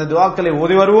மாலையிலும் அந்த துஆக்களை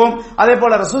ஓதி வருவோம். அதே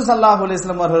போல ரசூல் ஸல்லல்லாஹு அலைஹி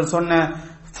வஸல்லம் அவர்கள் சொன்ன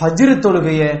ஃபஜ்ர்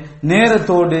தொழுகைய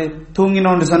நேரத்தோடு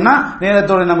தூங்கினோம்னு சொன்னா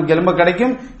நேரத்தோடு நமக்கு எலும்பு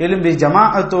கிடைக்கும். எலும்பி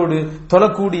ஜமாஅத்தோடு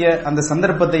தொழக்கூடிய அந்த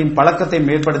சந்தர்ப்பத்தையும் பழக்கத்தையும்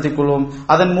ஏற்படுத்திக் கொள்வோம்.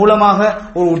 அதன் மூலமாக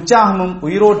ஒரு உற்சாகமும்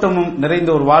உயிரோட்டமும்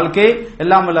நிறைந்த ஒரு வாழ்க்கை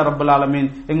எல்லாம் வல்ல ரப்பல்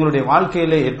ஆலமீன் எங்களுடைய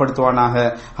வாழ்க்கையிலே ஏற்படுத்துவானாக.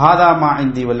 ஹாதா மா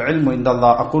இன்தி வல் இல்மு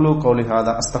இன்தல்லாஹ் அகூலு கௌலி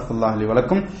ஹாதா அஸ்தக்ஃபிருல்லாஹ் லி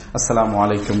வலக்கும். அஸ்ஸலாமு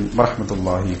அலைக்கும்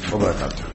வரஹ்மத்துல்லாஹி வபரகாத்துஹு.